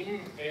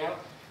esteem there.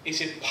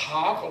 Is it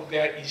part of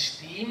their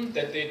esteem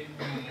that they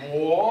do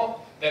more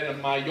than a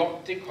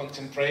myopic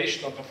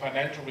concentration of the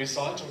financial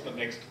results of the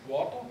next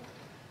quarter?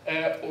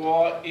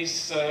 Or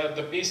is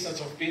the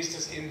business of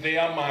business in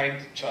their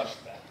mind just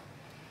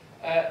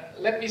that?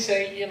 Let me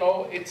say, you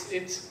know,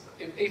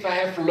 if I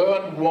have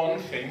learned one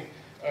thing,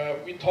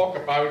 we talk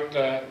about,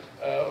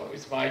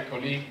 with my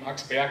colleague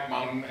Max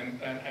Bergmann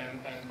and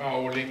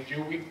Bao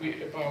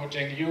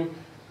Zhengyu,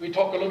 we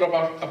talk a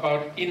lot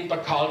about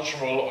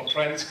intercultural or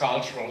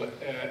transcultural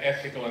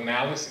ethical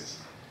analysis.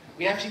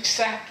 We have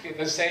exactly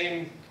the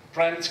same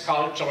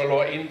transcultural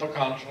or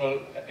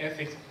intercultural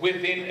ethics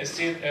within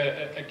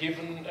a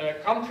given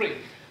country.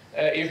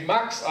 If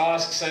Max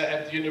asks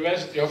at the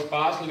University of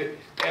Basel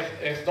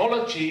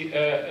ethnology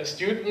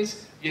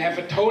students, you have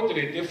a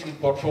totally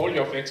different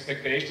portfolio of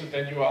expectations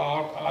than you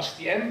ask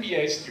the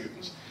MBA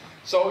students.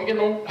 So, you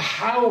know,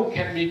 how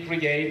can we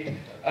create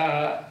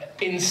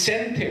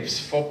incentives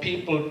for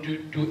people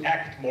to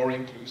act more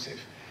inclusive?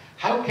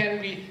 How can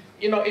we,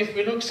 you know, if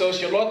we look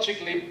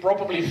sociologically,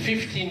 probably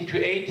 15 to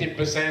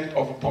 18%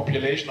 of a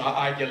population are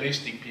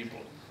idealistic people.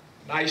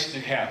 Nice to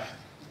have.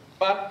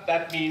 But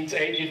that means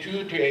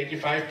 82 to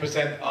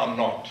 85% are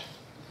not.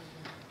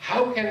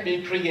 How can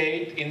we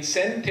create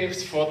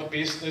incentives for the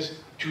business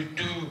to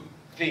do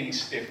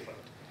things different?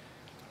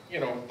 You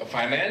know, the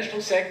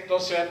financial sector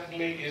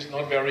certainly is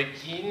not very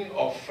keen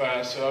of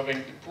serving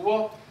the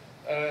poor.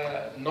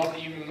 Not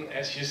even,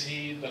 as you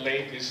see, the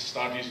latest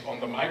studies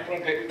on the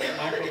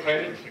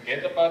microcredit,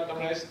 forget about the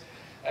rest.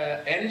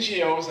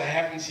 NGOs, I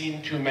haven't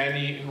seen too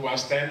many who are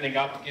standing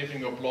up,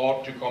 giving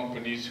applaud to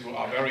companies who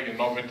are very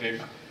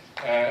innovative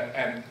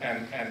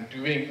and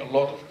doing a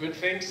lot of good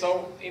things.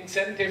 So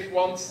incentive,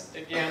 once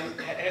again,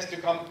 has to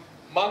come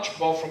much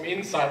more from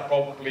inside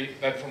probably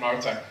than from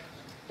outside.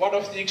 One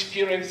of the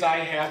experience I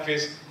have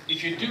is,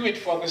 if you do it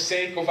for the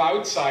sake of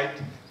outside,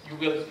 you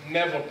will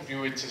never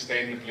do it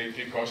sustainably,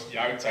 because the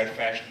outside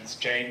fashions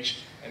change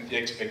and the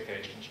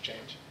expectations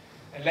change.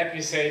 And let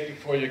me say,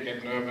 before you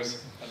get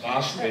nervous, a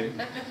last thing.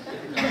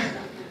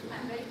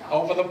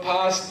 Over the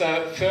past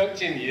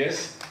 13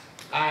 years,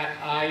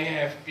 I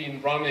have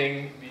been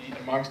running,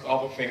 amongst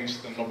other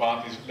things, the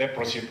Novartis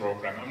leprosy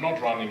program. I'm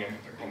not running it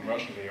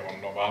commercially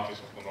on Novartis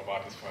or the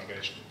Novartis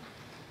Foundation.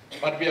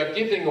 But we are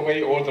giving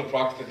away all the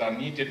drugs that are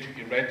needed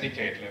to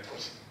eradicate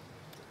leprosy.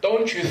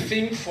 Don't you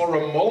think for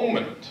a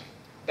moment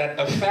that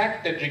the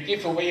fact that you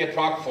give away a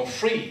drug for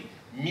free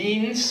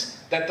means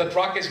that the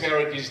drug is where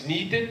it is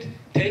needed,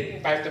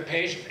 taken by the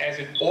patient as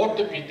it ought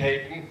to be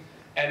taken,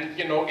 and,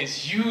 you know,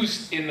 is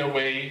used in a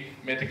way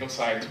medical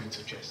science would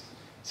suggest.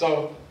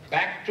 So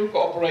back to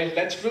cooperation.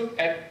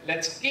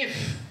 Let's give.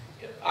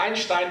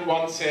 Einstein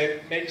once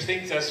said, make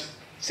things as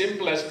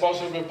simple as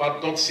possible,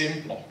 but not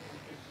simpler.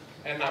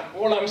 And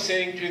all I'm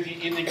saying to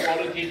the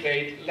inequality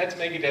debate, let's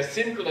make it as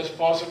simple as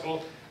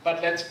possible,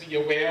 but let's be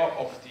aware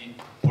of the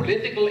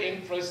political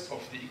interest,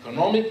 of the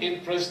economic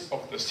interest,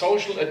 of the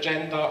social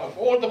agenda, of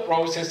all the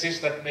processes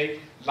that make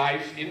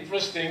life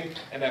interesting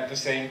and at the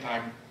same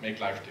time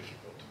make life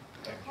difficult.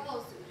 Thank you.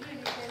 Klaus,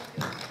 really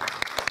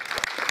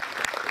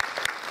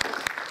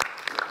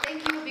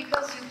thank you,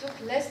 because you took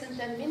less than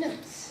 10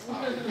 minutes.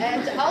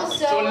 And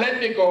also... So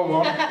let me go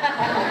on.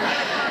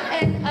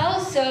 And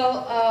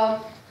also,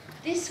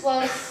 this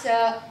was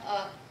an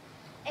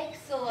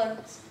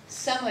excellent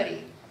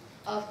summary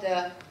of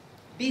the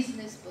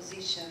business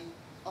position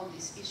on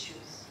these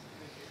issues.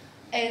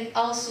 And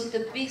also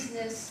the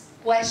business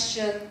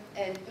question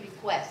and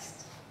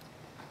request.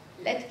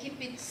 Let's keep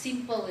it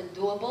simple and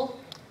doable,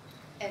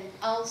 and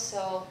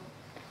also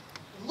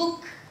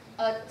look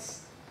at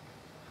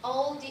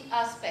all the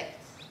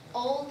aspects,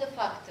 all the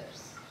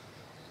factors.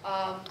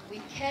 We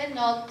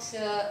cannot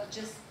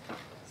just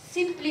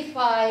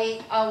simplify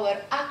our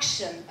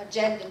action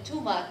agenda too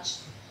much,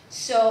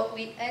 so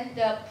we end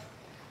up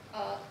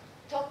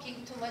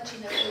talking too much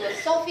in a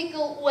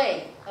philosophical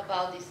way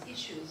about these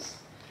issues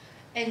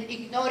and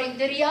ignoring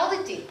the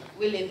reality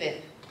we live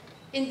in.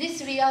 In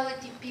this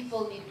reality,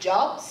 people need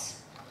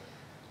jobs,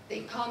 the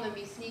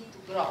economies need to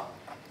grow.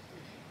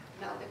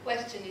 Now the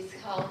question is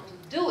how to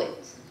do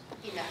it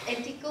in an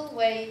ethical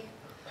way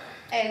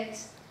and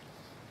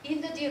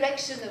in the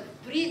direction of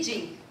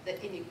bridging the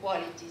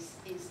inequalities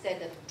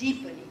instead of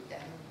deepening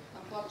them.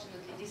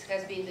 Unfortunately, this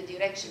has been the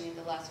direction in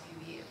the last few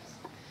years.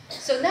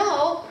 So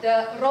now,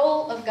 the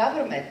role of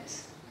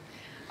government.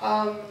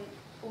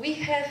 We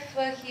have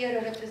here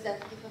a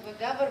representative of a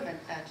government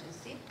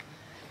agency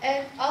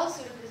and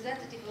also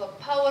representative of a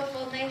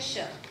powerful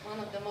nation, one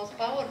of the most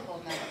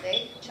powerful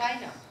nowadays,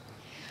 China.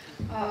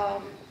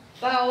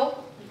 Bao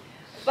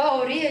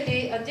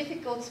really a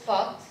difficult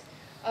spot,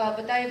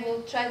 but I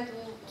will try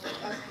to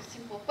ask a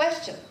simple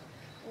question.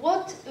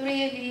 What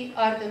really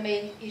are the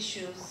main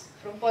issues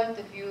from point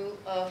of view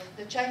of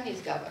the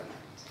Chinese government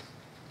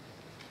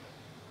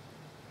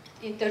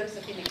in terms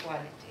of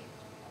inequality?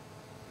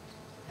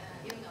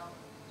 You know,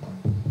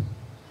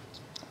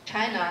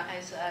 China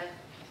as a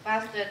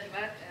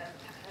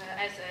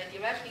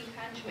developing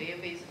country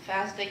with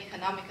fast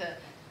economic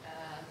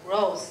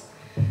growth,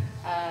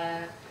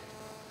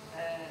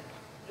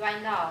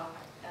 right now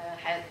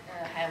have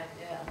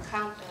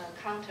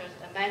encountered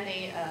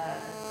many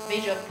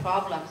major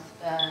problems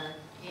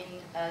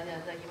in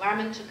the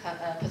environmental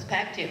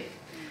perspective.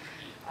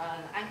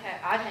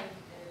 I can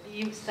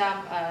give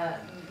some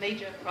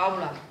major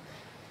problems.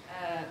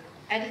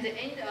 At the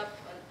end of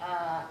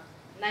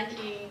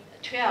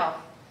 1912,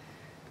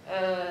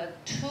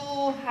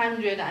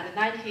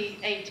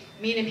 298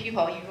 million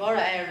people in rural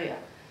area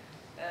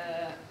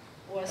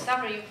were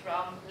suffering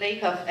from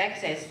lack of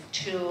access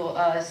to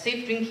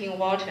safe drinking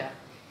water.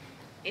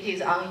 It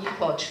is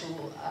unequal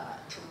to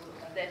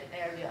that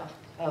area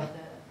of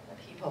the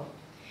people.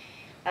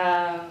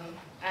 And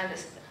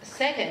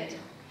second,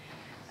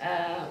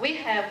 we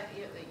have,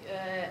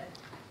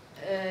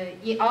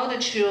 in order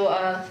to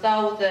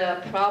solve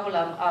the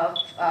problem of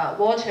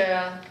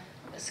water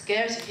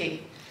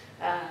scarcity,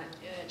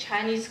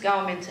 Chinese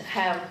government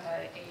have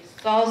a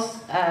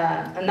South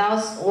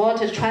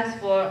water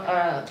transfer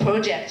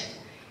project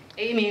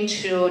aiming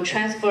to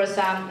transfer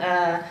some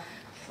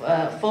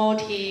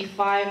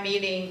 45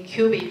 million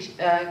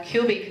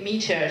cubic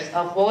meters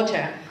of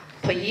water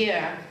per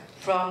year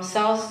from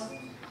south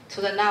to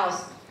the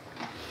north.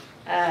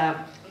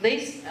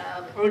 This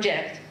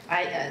project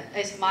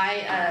is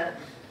my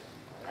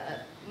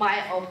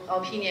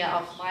opinion,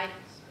 of my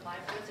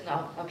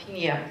personal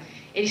opinion.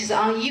 It is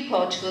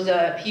unequal to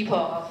the people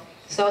of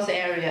South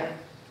area.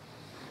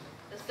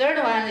 The third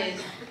one is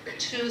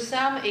to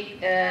some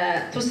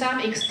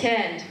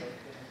extent.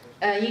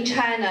 In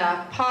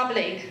China,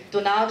 public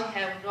do not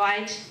have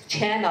right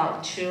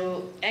channel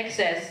to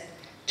access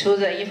to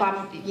the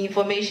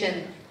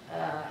information,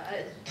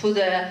 to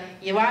the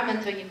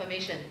environmental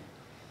information.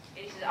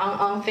 It is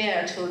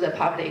unfair to the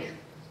public.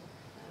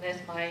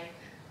 That's my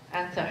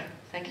answer.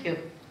 Thank you.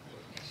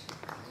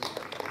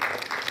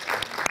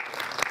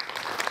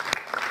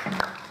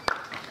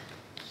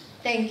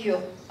 Thank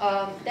you.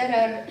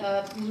 There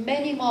are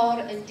many more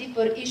and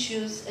deeper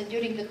issues, and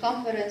during the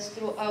conference,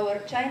 through our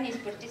Chinese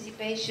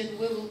participation,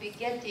 we will be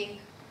getting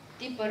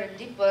deeper and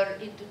deeper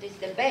into this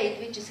debate,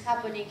 which is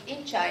happening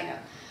in China.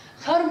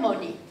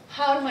 Harmony,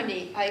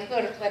 I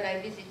heard when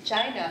I visit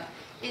China,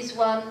 is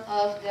one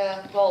of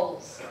the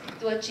goals,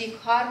 to achieve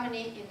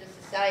harmony in the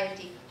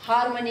society,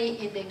 harmony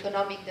in the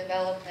economic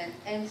development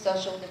and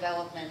social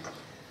development.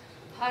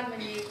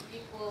 Harmony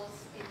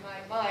equals, in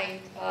my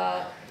mind,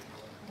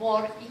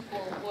 more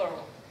equal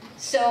world.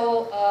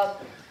 So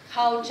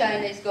how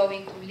China is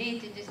going to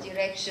lead in this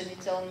direction,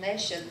 its own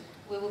nation,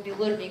 we will be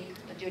learning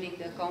during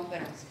the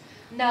conference.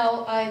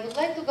 Now, I would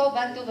like to go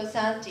back to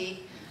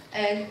Vasanthi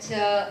and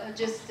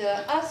just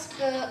ask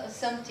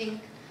something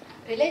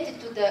related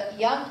to the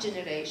young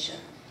generation.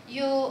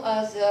 You,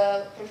 as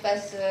a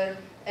professor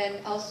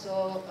and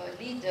also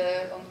a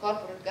leader on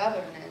corporate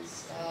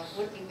governance,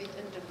 working with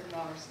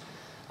entrepreneurs.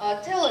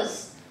 Tell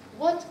us,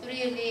 what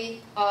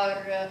really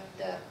are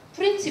the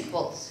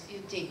principles you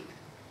think?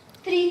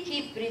 3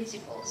 key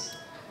principles,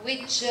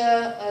 which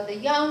the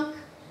young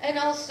and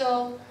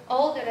also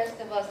all the rest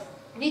of us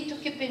need to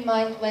keep in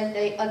mind when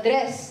they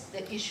address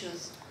the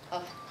issues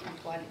of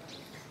inequality.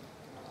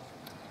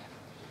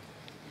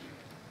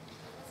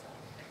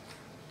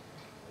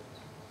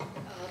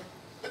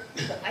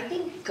 I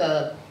think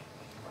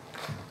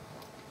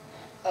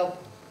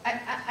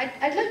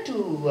I'd like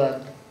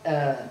to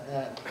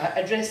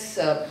address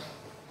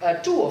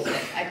 2 of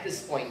them at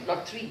this point,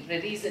 not 3. The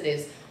reason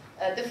is,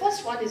 the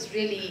first one is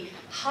really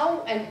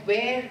how and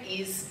where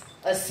is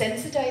a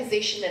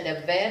sensitization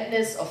and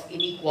awareness of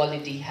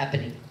inequality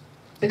happening.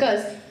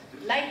 Because,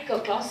 like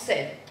Klaus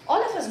said,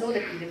 all of us know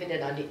that we live in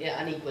an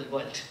unequal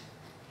world.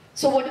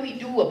 So what do we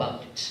do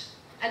about it?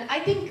 And I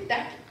think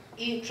that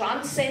it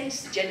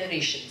transcends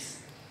generations.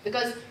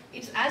 Because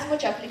it's as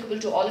much applicable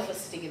to all of us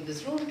sitting in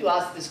this room to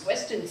ask this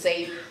question,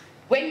 say,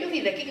 when do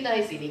we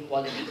recognize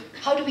inequality?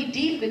 How do we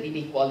deal with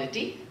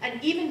inequality?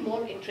 And even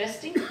more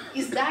interesting,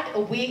 is that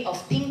a way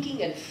of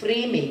thinking and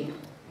framing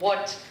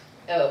what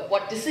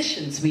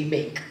decisions we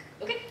make?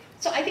 Okay?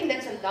 So I think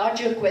that's a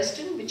larger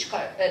question which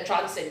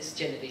transcends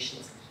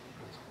generations.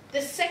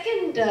 The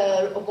second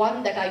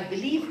one that I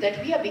believe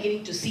that we are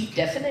beginning to see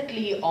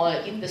definitely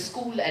in the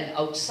school and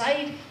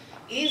outside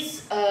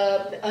is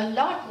a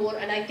lot more,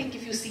 and I think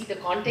if you see the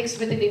context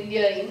within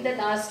India in the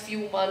last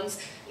few months,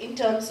 in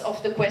terms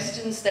of the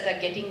questions that are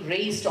getting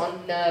raised on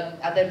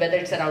whether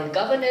it's around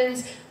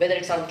governance, whether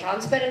it's around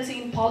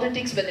transparency in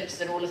politics, whether it's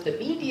the role of the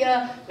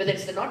media, whether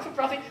it's the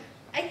not-for-profit,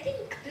 I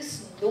think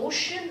this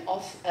notion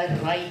of a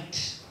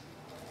right,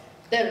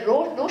 the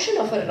notion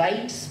of a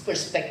rights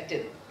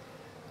perspective,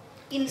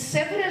 in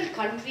several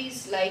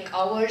countries like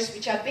ours,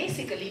 which are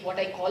basically what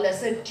I call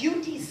as a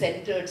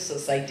duty-centered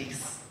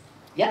societies,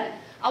 yeah?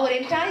 Our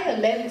entire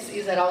lens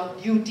is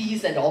around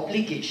duties and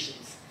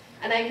obligations.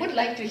 And I would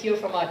like to hear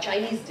from our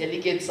Chinese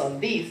delegates on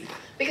these,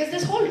 because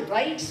this whole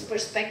rights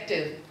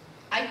perspective,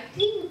 I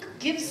think,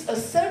 gives a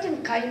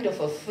certain kind of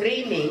a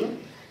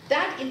framing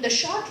that in the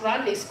short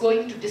run is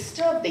going to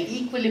disturb the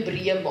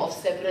equilibrium of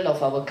several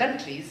of our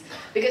countries,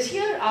 because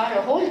here are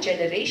a whole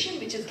generation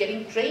which is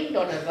getting trained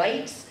on a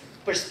rights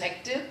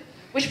perspective,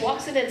 which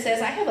walks in and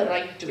says, I have a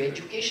right to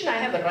education, I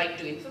have a right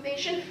to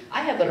information,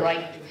 I have a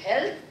right to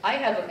health, I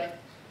have a right.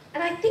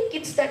 And I think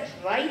it's that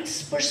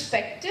rights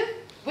perspective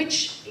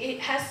which it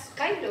has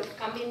kind of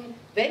come in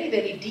very,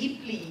 very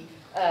deeply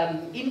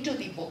into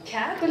the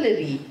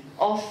vocabulary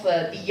of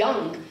the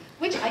young,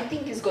 which I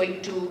think is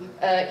going to,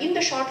 in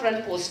the short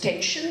run, pose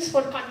tensions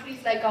for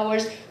countries like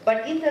ours,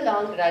 but in the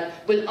long run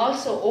will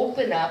also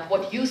open up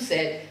what you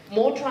said,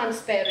 more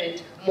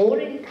transparent, more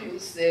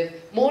inclusive,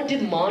 more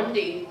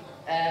demanding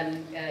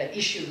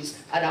issues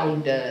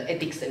around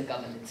ethics and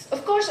governance.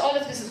 Of course, all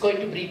of this is going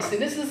to breed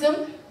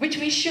cynicism, which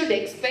we should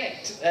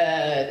expect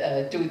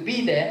to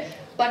be there.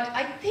 But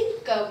I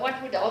think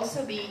what would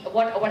also be,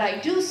 what I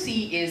do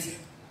see is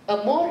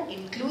a more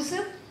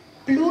inclusive,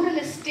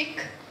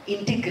 pluralistic,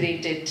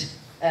 integrated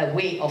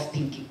way of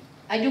thinking.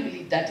 I do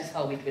believe that is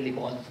how it will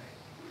evolve.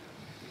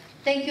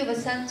 Thank you,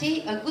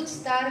 Vasanthi. A good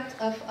start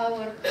of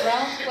our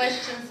round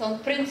questions on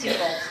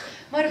principles.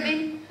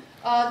 Mervyn,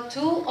 2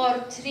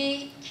 or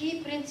 3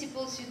 key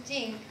principles you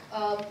think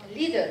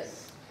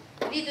leaders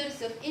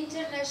of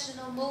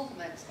international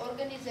movements,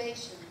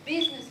 organizations,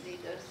 business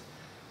leaders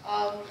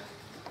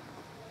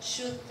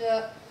should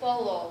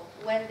follow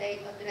when they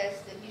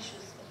address the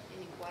issues of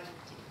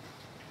inequality?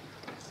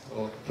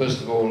 Well,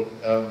 first of all,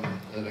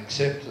 an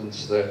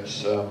acceptance that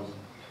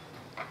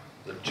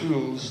the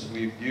tools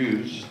we've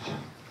used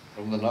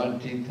from the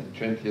 19th and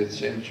 20th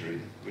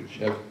century, which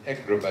have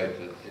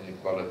aggravated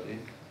inequality,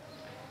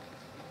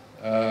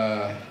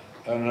 are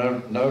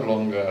no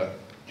longer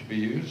to be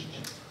used.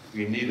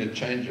 We need a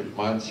change of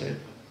mindset.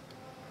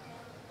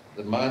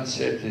 The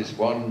mindset is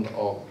one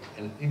of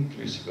an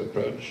inclusive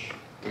approach,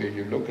 where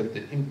you look at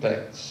the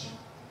impacts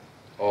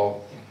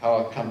of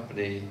how a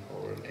company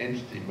or an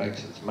entity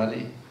makes its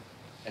money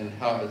and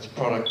how its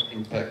product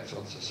impacts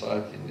on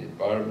society and the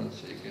environment,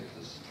 so you get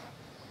this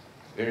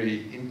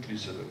very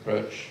inclusive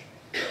approach.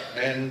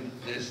 And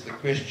there's the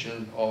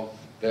question of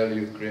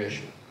value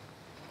creation.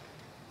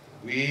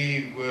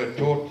 We were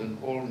taught and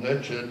all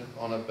nurtured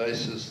on a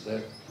basis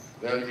that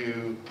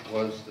value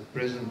was the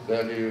present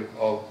value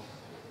of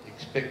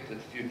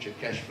expected future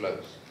cash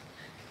flows,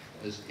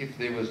 as if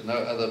there was no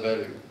other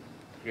value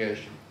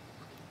creation.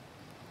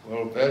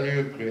 Well,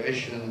 value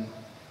creation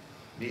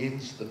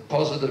means the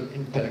positive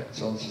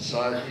impacts on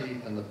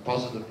society and the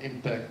positive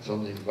impacts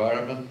on the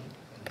environment,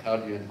 and how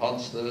do you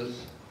enhance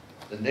those?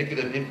 The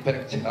negative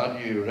impacts, how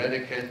do you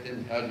eradicate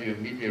them? How do you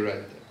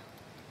ameliorate them?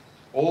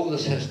 All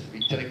this has to be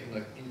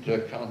taken into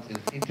account in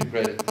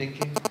integrated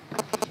thinking,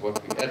 which is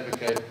what we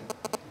advocate.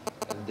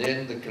 And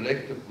then the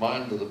collective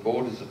mind of the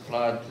board is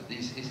applied to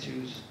these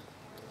issues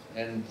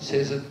and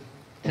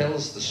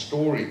tells the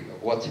story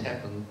of what's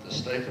happened, the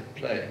state of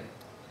play,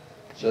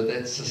 so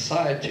that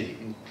society,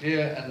 in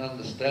clear and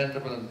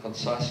understandable and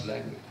concise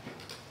language,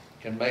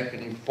 can make an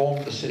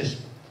informed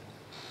assessment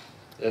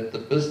that the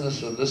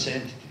business of this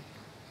entity,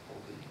 or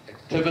the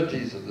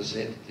activities of this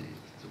entity,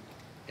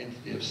 the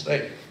entity of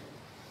state,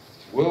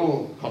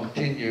 will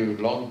continue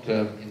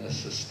long-term in a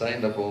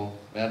sustainable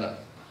manner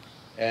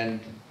and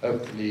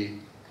hopefully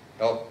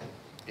help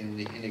in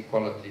the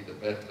inequality, the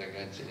battle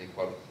against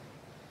inequality.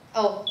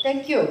 Oh,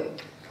 thank you.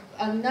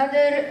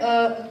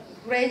 Another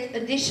great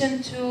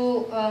addition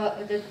to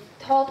the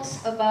talks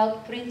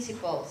about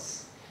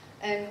principles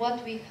and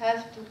what we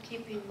have to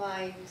keep in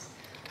mind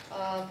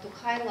to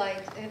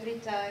highlight every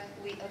time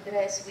we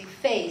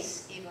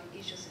face even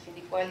issues of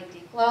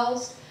inequality.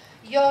 Klaus,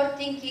 your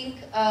thinking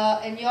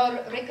and your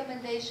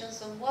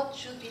recommendations on what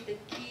should be the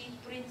key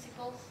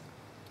principles?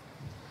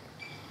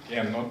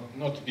 Yeah,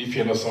 not to be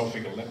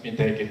philosophical, let me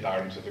take it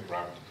down to the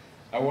ground.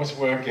 I was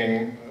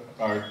working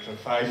about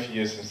 5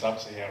 years in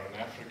sub-Saharan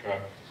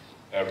Africa,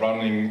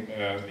 running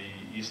the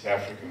East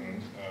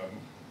African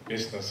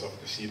business of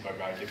the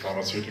Ciba-Geigy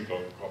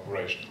Pharmaceutical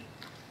Corporation.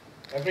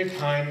 Every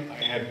time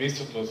I had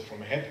visitors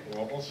from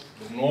headquarters,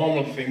 the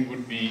normal thing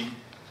would be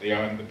they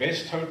are in the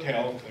best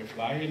hotel, they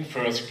fly in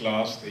first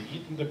class, they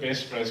eat in the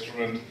best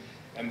restaurant,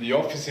 and the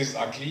offices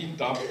are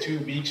cleaned up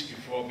 2 weeks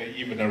before they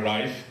even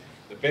arrive.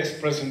 The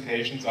best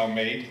presentations are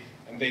made,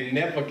 and they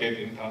never get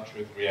in touch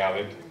with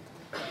reality.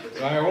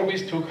 So I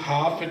always took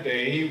half a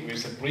day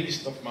with a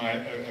priest of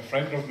mine, a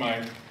friend of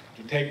mine,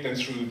 to take them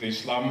through the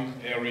slum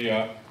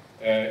area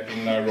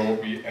in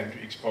Nairobi and to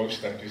expose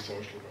them to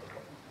social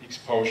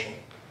exposure.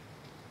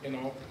 You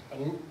know,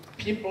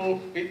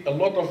 a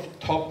lot of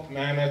top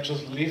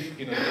managers live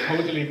in a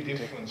totally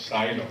different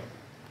silo.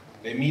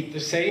 They meet the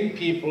same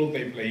people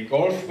they play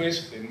golf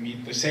with, they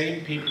meet the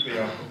same people, they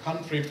are at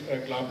country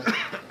clubs,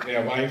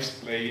 their wives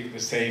play the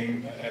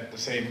same, at the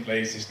same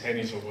places,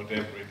 tennis or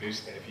whatever it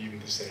is, they have even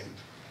the same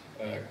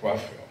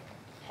coiffure.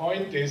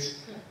 Point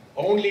is,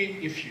 only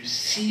if you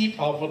see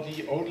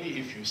poverty, only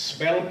if you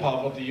smell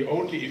poverty,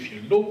 only if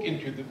you look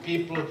into the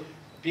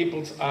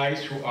people's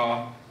eyes who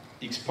are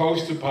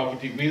exposed to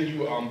poverty, will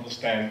you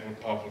understand what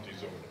poverty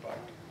is all about.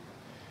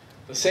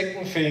 The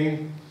second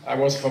thing, I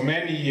was for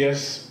many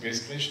years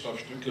with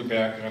Christoph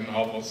Stückelberger and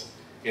others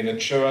in a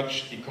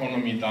church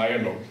economy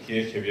dialogue,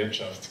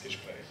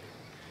 Kirche-Wirtschaftsgespräche,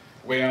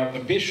 where the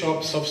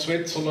bishops of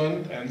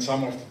Switzerland and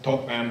some of the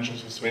top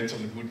managers of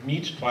Switzerland would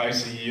meet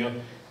twice a year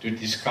to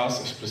discuss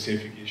a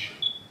specific issue.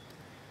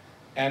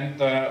 And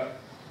the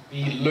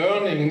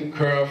learning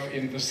curve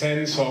in the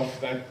sense of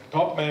that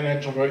top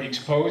manager were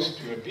exposed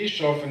to a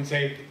bishop and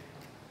say,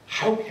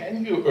 how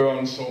can you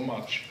earn so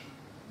much?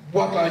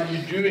 What are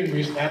you doing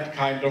with that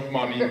kind of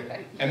money?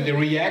 And the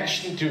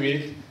reaction to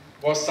it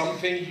was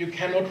something you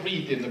cannot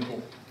read in the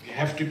book. You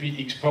have to be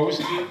exposed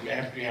to it, you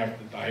have to have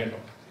the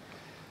dialogue.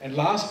 And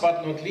last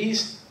but not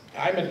least,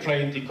 I'm a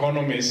trained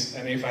economist,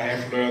 and if I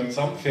have learned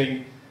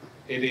something,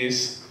 it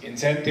is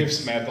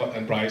incentives matter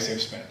and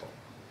prices matter.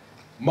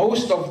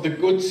 Most of the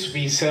goods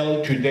we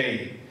sell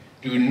today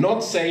do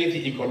not say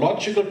the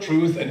ecological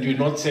truth and do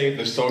not say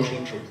the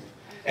social truth.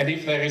 And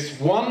if there is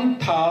one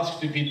task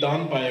to be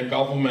done by a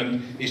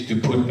government, is to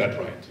put that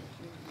right.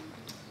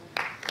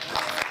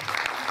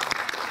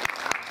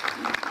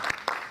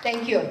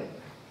 Thank you.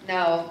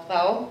 Now,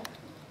 Bao,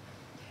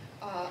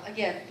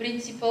 again,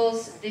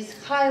 principles, these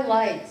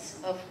highlights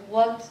of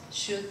what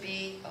should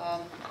be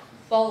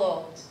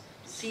followed,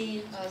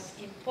 seen as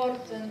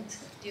important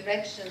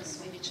directions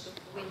we need to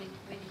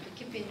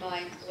keep in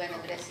mind when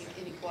addressing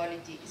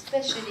inequality,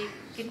 especially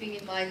keeping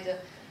in mind the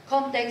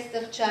context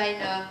of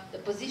China, the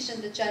position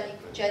the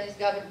Chinese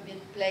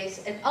government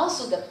plays, and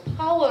also the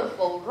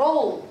powerful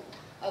role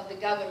of the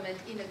government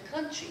in a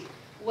country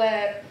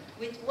where,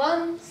 with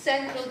one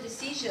central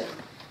decision,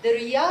 the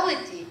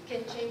reality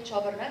can change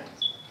overnight.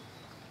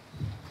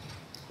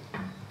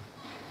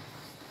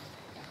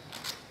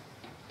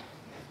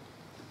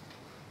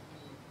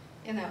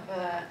 You know,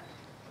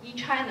 in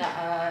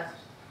China,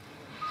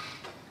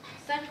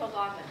 central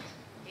government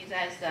is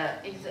at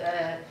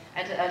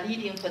a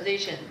leading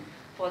position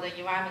for the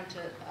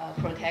environmental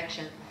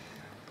protection.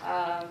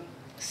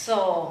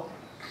 So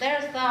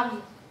there's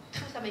some,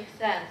 to some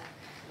extent,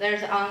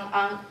 there's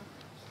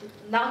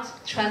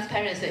not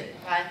transparency,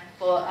 right,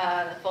 for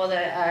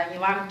the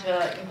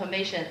environmental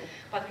information.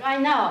 But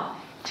right now,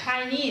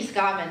 Chinese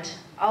government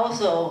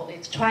also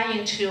is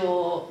trying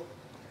to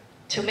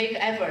make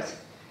efforts.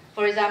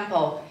 For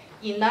example,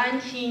 in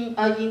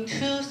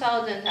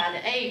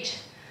 2008,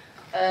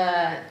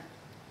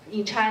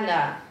 in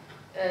China,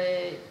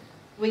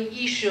 we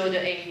issued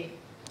a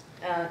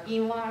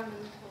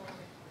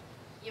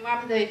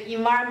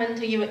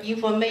environmental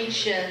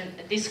information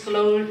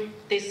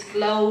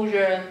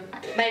disclosure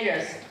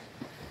measures.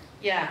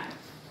 Yeah,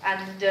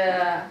 and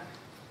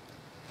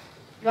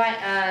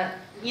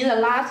in the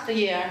last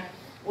year,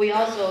 we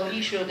also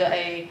issued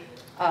a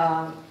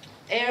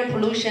air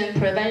pollution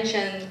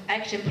prevention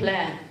action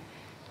plan,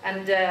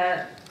 and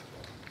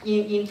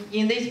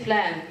in this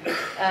plan,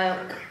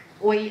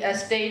 we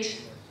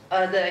state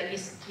the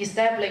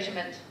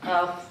establishment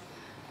of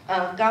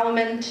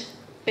government,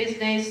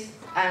 business,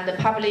 and the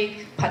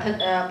public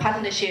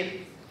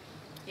partnership.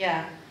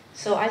 Yeah.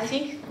 So I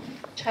think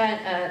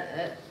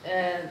China,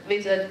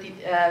 with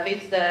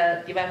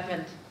the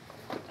development,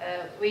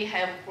 we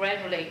have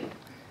gradually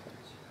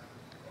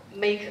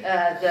make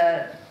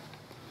the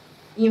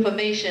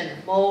information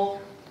more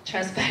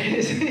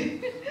transparent.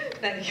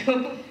 Thank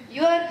you.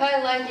 You are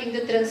highlighting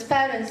the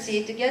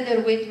transparency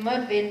together with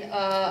Mervyn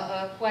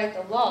quite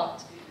a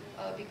lot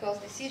because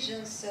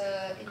decisions,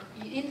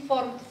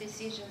 informed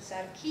decisions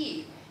are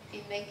key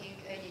in making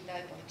any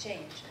type of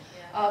change.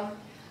 Yeah.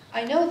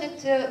 I know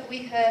that we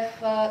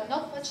have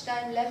not much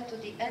time left to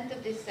the end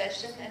of this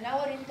session, and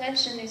our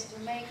intention is to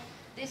make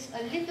this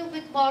a little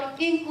bit more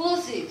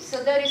inclusive,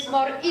 so there is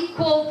more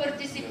equal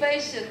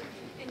participation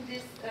in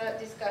these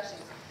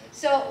discussions.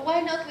 So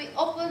why not we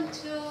open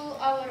to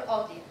our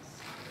audience?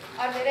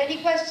 Are there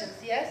any questions?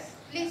 Yes?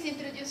 Please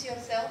introduce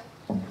yourself.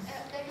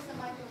 There is a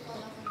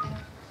microphone over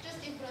there,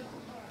 just in front of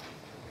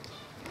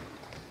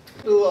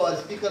you. To our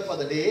speaker for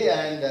the day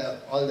and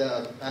all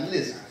the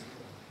panelists,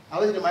 I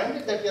was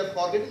reminded that we are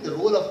forgetting the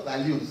role of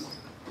values.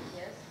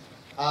 Yes.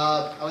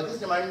 I was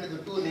just reminded of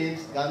the two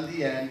names,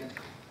 Gandhi and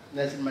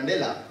Nelson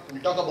Mandela. When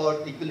we talk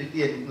about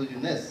equality and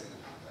inclusiveness,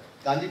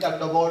 Gandhi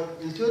talked about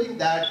ensuring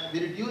that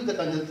we reduce the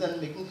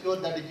consumption, making sure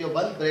that if you have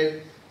one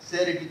bread,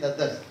 share it with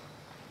others.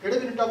 Today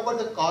when we talk about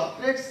the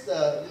corporates,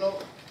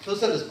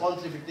 social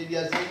responsibility, we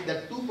are saying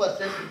that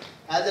 2%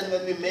 as and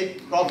when we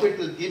make profit,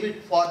 will give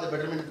it for the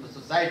betterment of the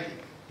society.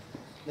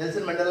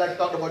 Nelson Mandela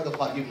talked about the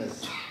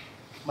forgiveness.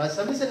 My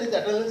submission is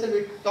that when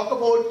we talk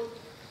about,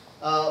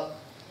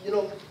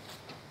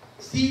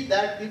 see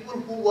that people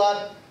who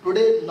are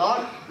today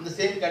not in the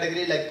same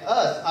category like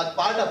us are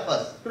part of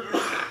us.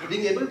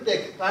 Being able to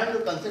expand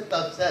the concept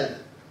of self,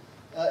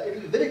 it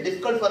will be very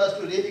difficult for us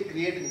to really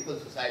create an equal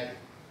society.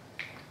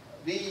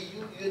 We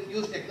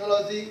use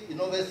technology,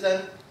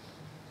 innovation,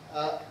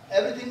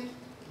 everything.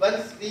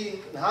 Once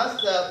we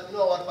enhance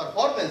our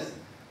performance,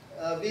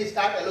 we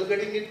start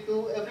allocating it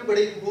to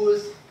everybody who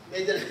is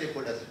major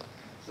stakeholders.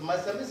 So my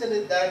submission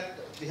is that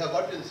we have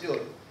got to ensure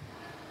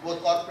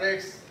both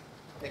corporates,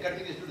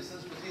 academic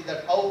institutions to see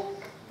that how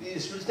we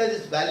institutionalize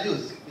these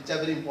values, which are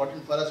very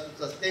important for us to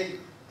sustain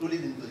truly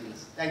the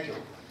inclusiveness. Thank you.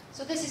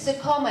 So this is a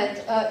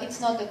comment, it's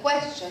not a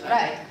question,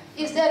 right?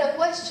 Is there a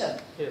question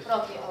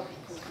from the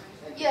audience?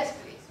 Yes,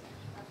 please.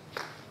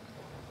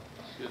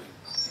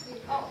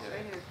 Oh,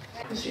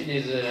 The question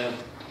is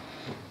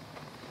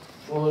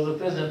for the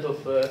president of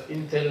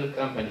Intel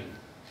company,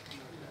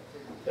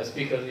 the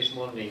speaker this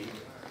morning.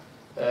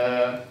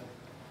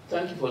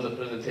 Thank you for the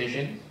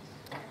presentation.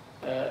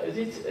 Is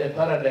it a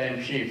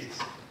paradigm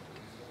shift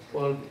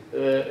for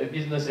a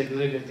business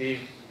executive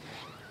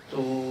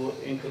to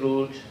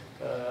include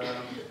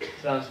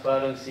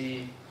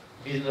transparency,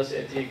 business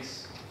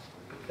ethics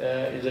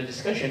in the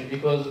discussion?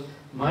 Because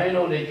my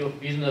knowledge of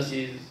business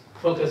is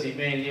focusing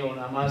mainly on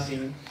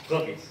amassing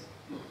profits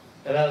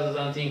rather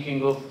than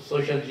thinking of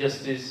social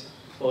justice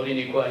or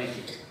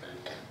inequality.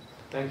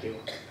 Thank you.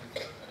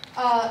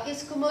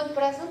 Is Kumud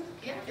present?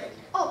 Yeah.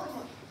 Oh,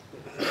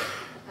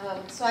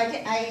 Kumud. So I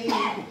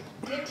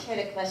did hear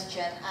a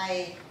question.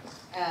 I'm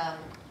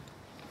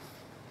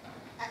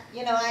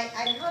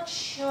not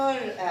sure,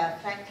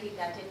 frankly,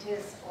 that it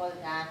is all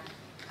that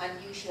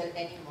unusual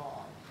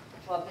anymore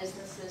for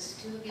businesses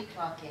to be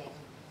talking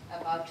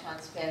about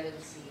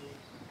transparency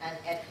and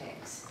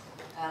ethics.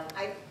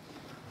 I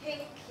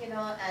think,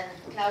 and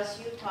Klaus,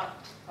 you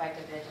talked quite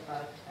a bit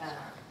about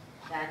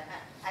that.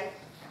 I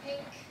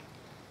think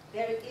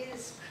there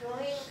is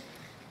growing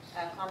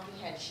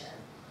comprehension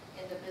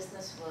in the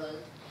business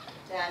world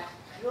that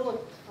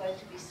growth, for it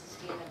to be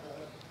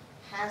sustainable,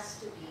 has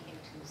to be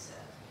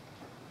inclusive.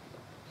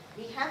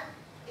 We have,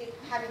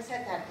 having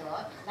said that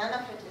though, none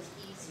of it is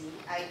easy.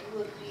 I do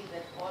agree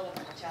with all of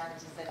the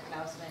challenges that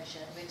Klaus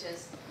mentioned, which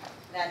is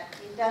that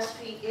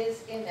industry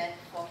is in it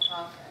for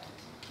profit.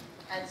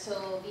 And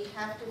so we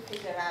have to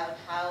figure out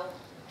how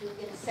to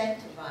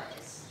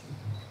incentivize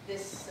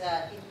this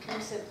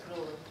inclusive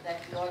growth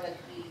that we all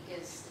agree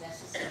is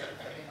necessary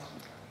for the long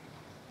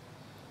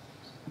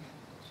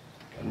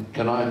term.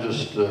 Can I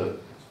just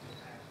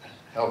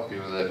help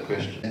you with that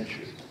question?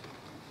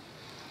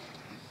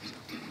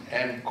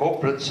 And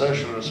corporate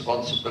social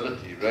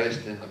responsibility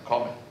raised in the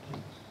comment,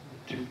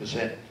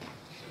 2%,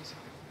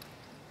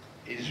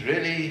 is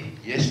really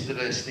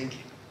yesterday's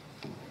thinking.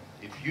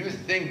 If you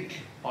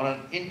think on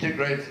an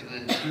integrated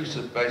and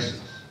inclusive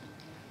basis,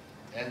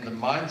 and the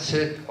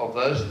mindset of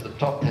those at the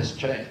top has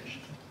changed,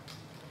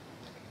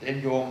 then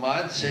your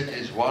mindset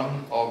is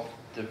one of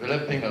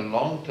developing a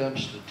long-term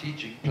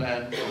strategic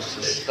plan for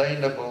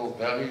sustainable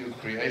value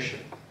creation,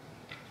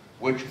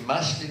 which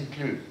must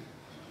include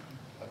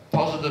a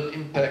positive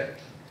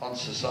impact on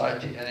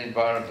society and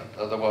environment.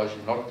 Otherwise,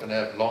 you're not going to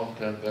have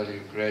long-term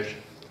value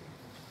creation.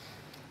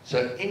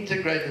 So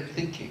integrated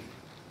thinking,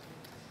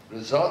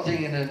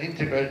 resulting in an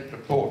integrated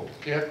report,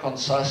 clear,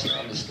 concise, and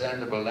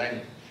understandable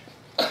language,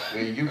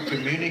 where you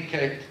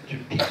communicate to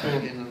people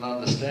in an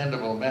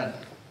understandable manner.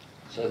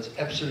 So it's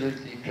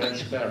absolutely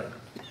transparent.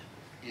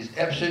 is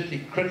absolutely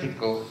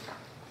critical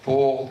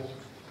for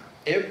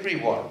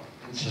everyone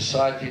in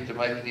society to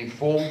make an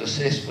informed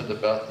assessment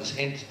about this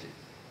entity.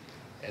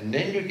 And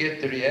then you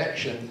get the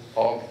reaction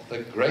of the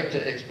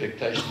greater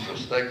expectations of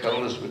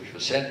stakeholders, which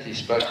Vasanthi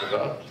spoke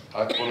about.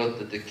 I call it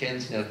the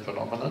Dickensian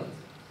phenomenon,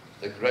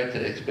 the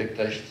greater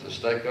expectations of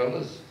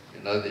stakeholders.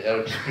 You know, the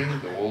Arab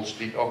Spring, the Wall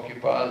Street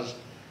occupiers,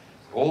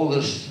 all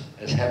this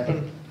has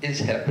happened, is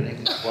happening.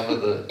 It's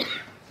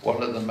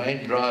one of the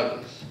main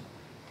drivers.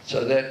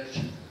 So that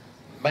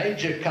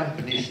major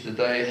companies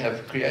today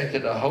have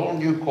created a whole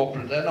new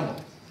corporate animal,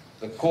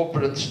 the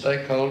corporate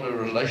stakeholder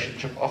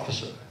relationship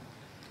officer.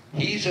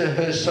 His or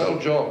her sole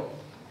job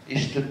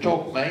is to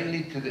talk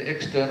mainly to the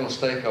external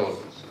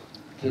stakeholders,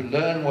 to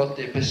learn what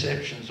their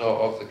perceptions are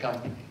of the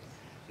company,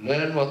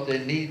 learn what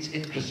their needs,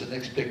 interests and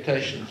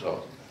expectations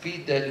are,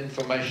 feed that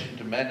information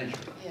to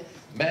management. Yes.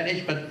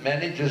 Management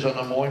manages on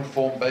a more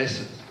informed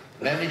basis.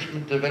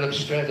 Management develops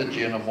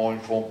strategy on a more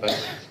informed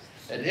basis.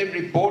 At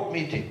every board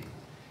meeting,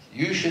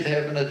 you should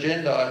have an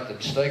agenda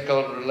item,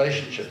 stakeholder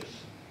relationships,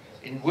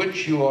 in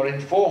which you are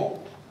informed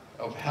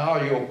of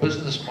how your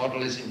business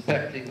model is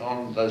impacting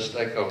on those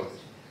stakeholders,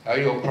 how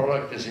your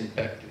product is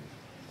impacting.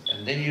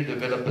 And then you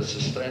develop a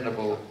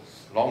sustainable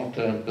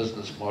long-term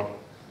business model.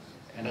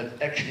 And it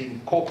actually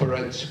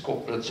incorporates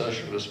corporate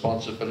social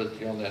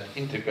responsibility on that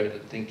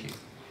integrated thinking.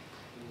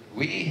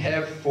 We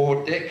have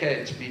for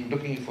decades been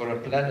looking for a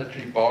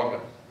planetary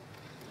bargain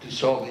to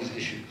solve these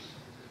issues.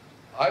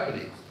 I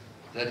believe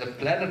that a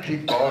planetary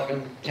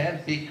bargain can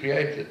be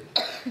created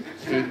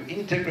through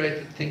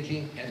integrated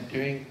thinking and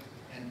doing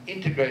an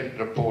integrated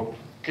report,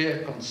 clear,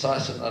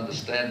 concise and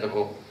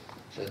understandable,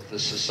 so that the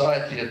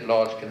society at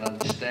large can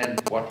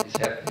understand what is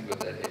happening with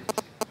that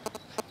entity.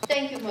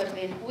 Thank you,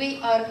 Mervyn.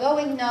 We are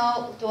going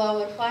now to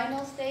our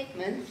final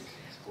statements,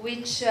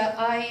 which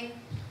I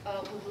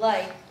would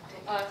like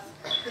to ask.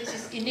 This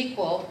is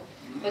unequal,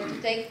 but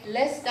to take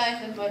less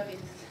time than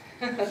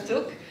Mervyn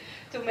took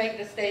to make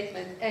the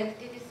statement. And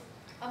it is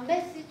a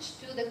message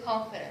to the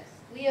conference.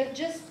 We are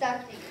just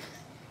starting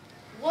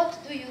it. What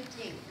do you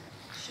think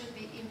should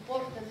be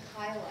important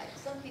highlights,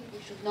 something we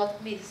should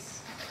not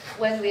miss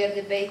when we are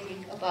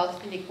debating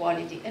about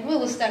inequality? And we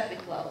will start with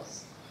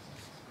Klaus.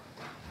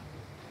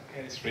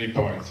 Okay, 3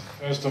 points.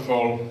 First of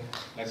all,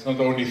 let's not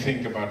only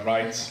think about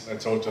rights,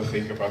 let's also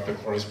think about the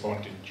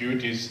corresponding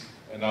duties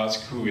and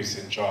ask who is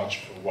in charge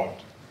for what.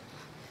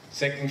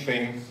 Second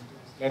thing,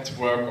 let's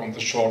work on the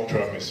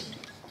short-termism.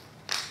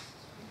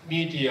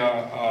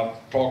 Media are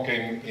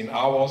talking in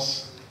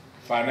hours,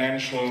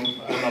 financial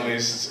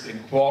analysts in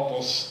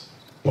quarters,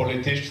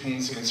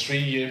 politicians in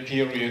 3-year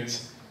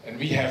periods, and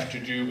we have to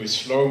do with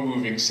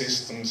slow-moving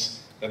systems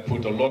that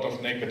put a lot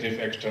of negative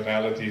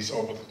externalities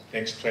over the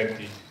next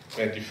 20,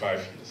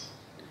 25 years.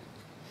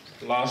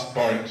 Last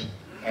point,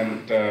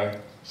 and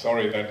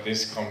sorry that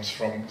this comes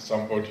from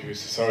somebody who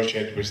is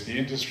associated with the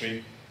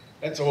industry,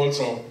 let's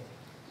also,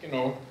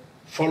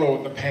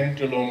 follow the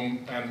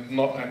pendulum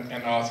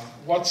and ask,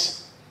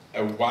 what's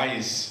a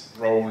wise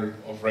role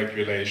of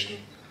regulation?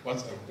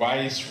 What's a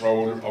wise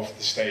role of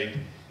the state?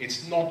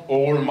 It's not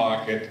all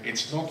market,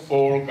 it's not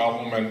all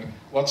government.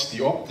 What's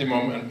the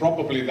optimum? And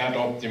probably that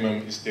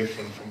optimum is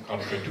different from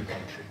country to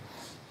country.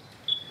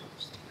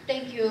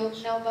 Thank you.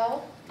 Now,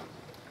 Val?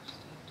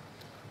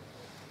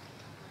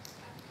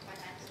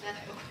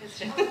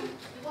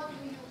 What do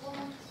you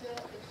want the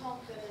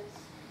conference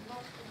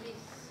not to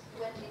miss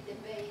when we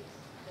debate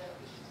the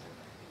issues of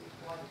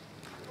inequality?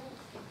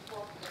 Most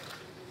important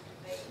in this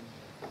debate,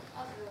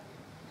 as an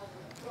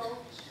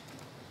approach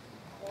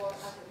or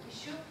as an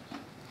issue?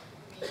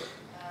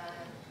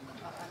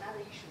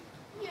 Another issue?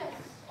 Yes,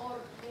 or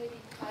maybe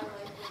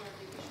highlight one of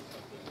the issues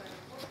that is very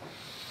important.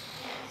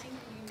 I think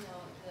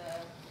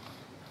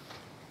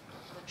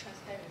the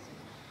transparency.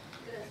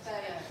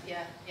 Transparency.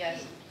 Yeah,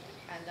 yes.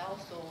 And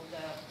also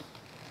the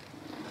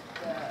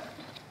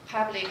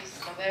public's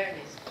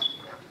awareness,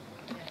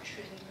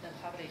 training the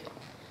public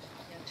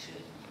to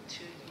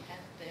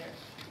enhance their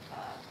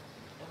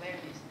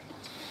awareness.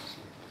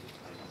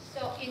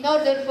 So in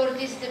order for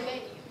this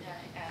debate,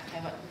 I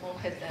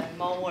have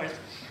more words.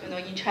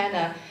 In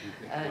China,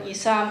 in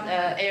some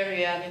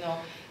area,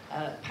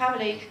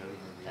 public,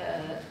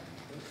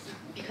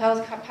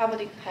 because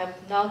public have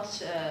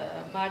not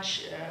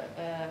much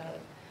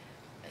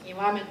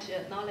environment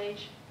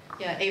knowledge.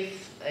 Yeah,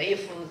 if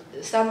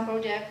some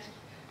project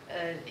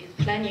is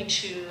planning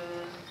to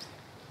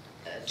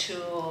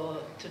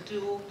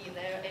do in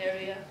their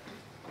area,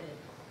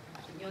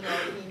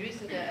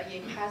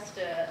 in past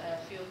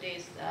few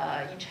days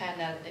in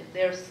China,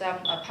 there's some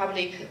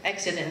public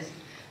accidents,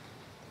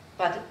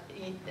 but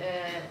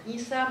in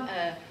some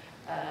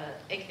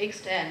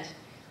extent,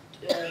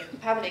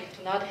 public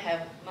do not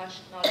have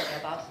much knowledge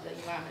about the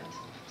environment,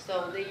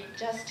 so they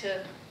just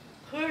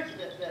heard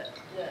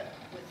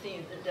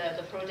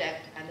the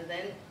project, and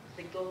then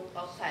they go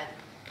outside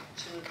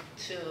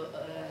to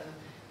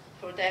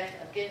protect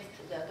against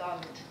the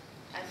government.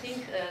 I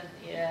think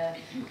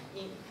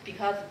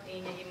because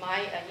in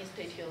my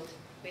institute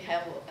we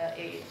have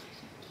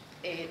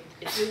a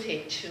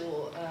duty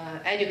to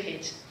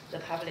educate the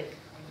public.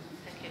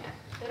 Thank you.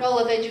 The role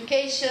of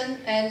education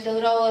and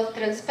the role of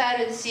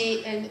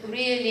transparency, and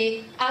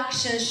really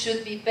action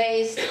should be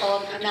based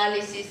on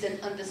analysis and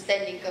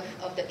understanding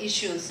of the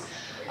issues.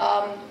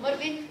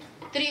 Mervyn,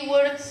 3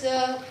 words,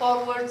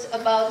 4 words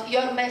about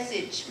your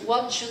message.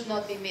 What should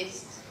not be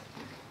missed?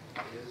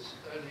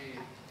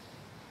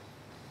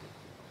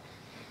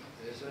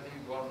 There's only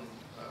one.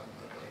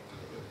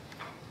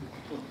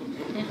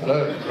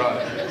 Hello,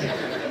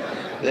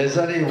 right. There's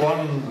only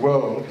one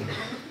world,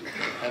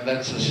 and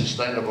that's a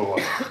sustainable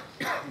one.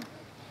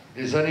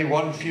 There's only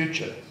one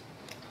future,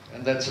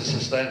 and that's a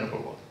sustainable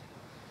one.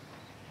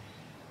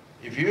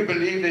 If you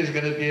believe there's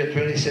going to be a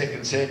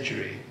 22nd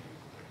century,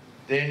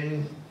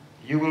 then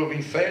you will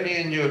be failing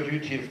in your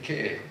duty of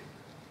care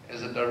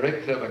as a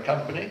director of a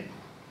company,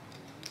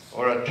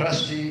 or a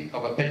trustee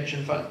of a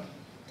pension fund,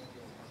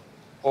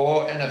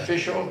 or an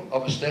official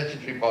of a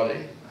statutory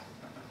body,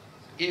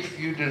 if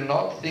you do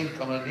not think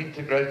on an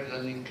integrated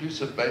and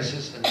inclusive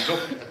basis and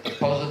look at the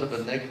positive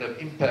and negative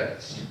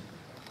impacts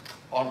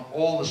on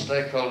all the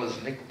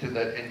stakeholders linked to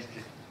that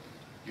entity.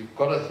 You've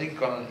got to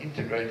think on an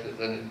integrated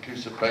and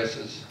inclusive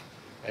basis,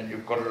 and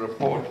you've got to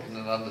report in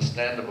an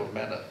understandable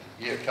manner.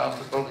 To be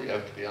accountable, you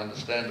have to be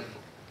understandable.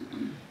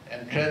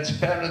 And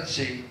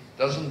transparency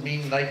doesn't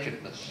mean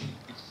nakedness.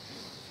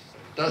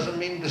 It doesn't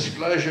mean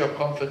disclosure of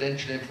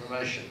confidential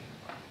information.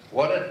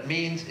 What it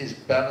means is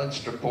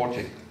balanced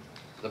reporting,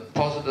 the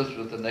positives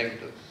with the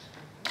negatives.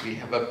 We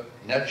have a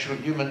natural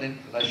human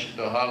inclination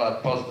to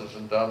highlight positives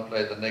and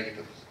downplay the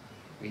negatives.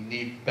 We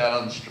need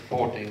balanced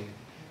reporting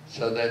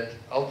so that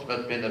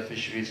ultimate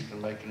beneficiaries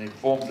can make an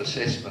informed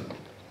assessment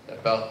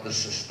about the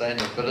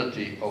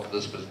sustainability of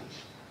this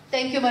business.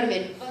 Thank you,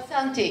 Mervyn.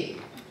 Vasanthi.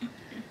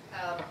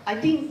 I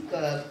think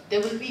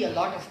there will be a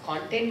lot of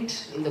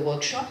content in the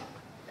workshop,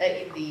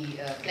 in the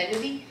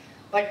plenary,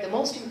 but the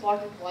most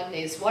important one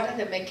is what are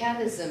the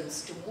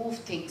mechanisms to move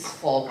things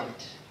forward?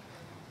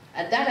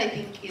 And that, I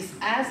think, is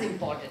as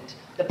important,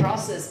 the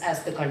process,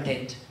 as the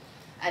content.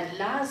 And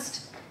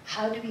last,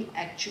 how do we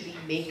actually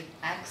make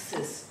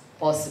access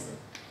possible?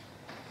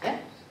 Yeah?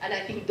 And I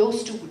think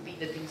those two would be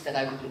the things that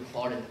I would look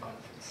for in the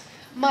conference.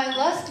 My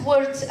last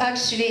words,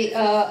 actually,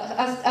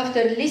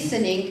 after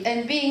listening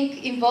and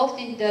being involved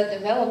in the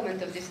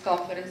development of this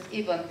conference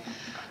even,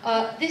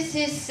 this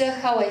is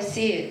how I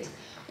see it.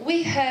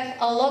 We have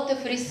a lot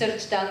of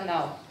research done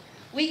now.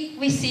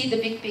 We see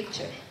the big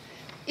picture.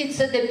 It's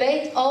a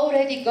debate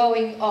already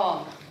going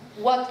on.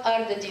 What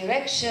are the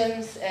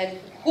directions and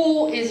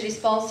who is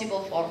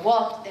responsible for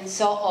what and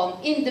so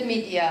on in the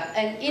media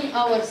and in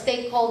our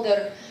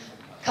stakeholder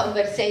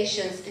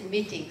conversations and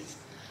meetings.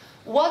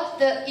 What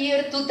the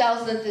year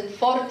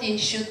 2014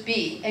 should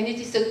be, and it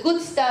is a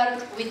good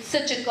start with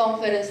such a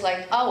conference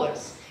like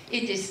ours,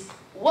 it is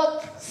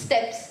what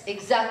steps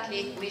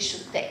exactly we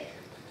should take.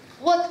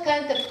 What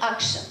kind of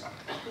action,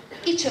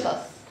 each of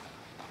us.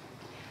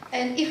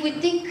 And if we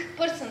think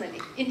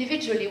personally,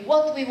 individually,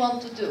 what we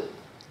want to do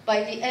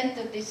by the end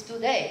of these 2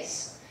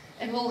 days,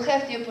 and we'll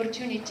have the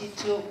opportunity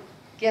to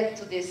get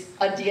to this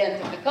at the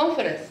end of the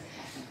conference,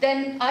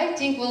 then I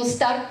think we'll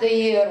start the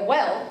year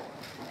well,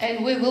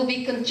 and we will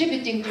be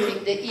contributing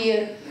during the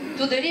year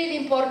to the really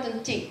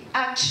important thing,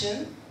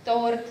 action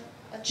toward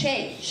a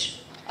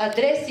change,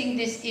 addressing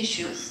these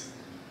issues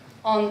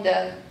on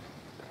the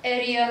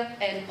area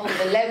and on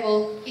the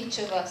level each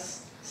of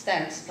us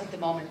stands at the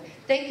moment.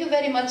 Thank you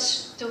very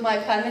much to my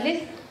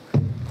panelists.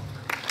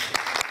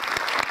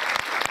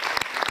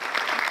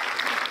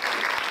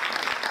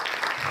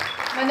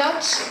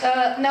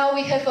 Manoj, now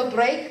we have a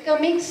break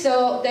coming,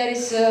 so there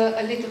is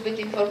a little bit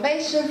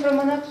information from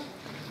Manoj.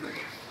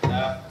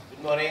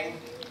 Good morning.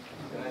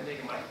 Can I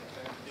take a mic?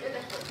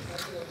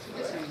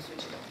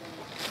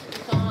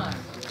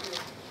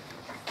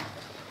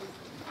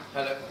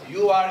 Hello.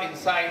 You are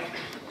inside.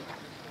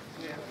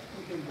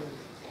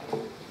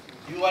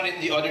 You are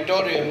in the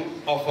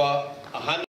auditorium of a 100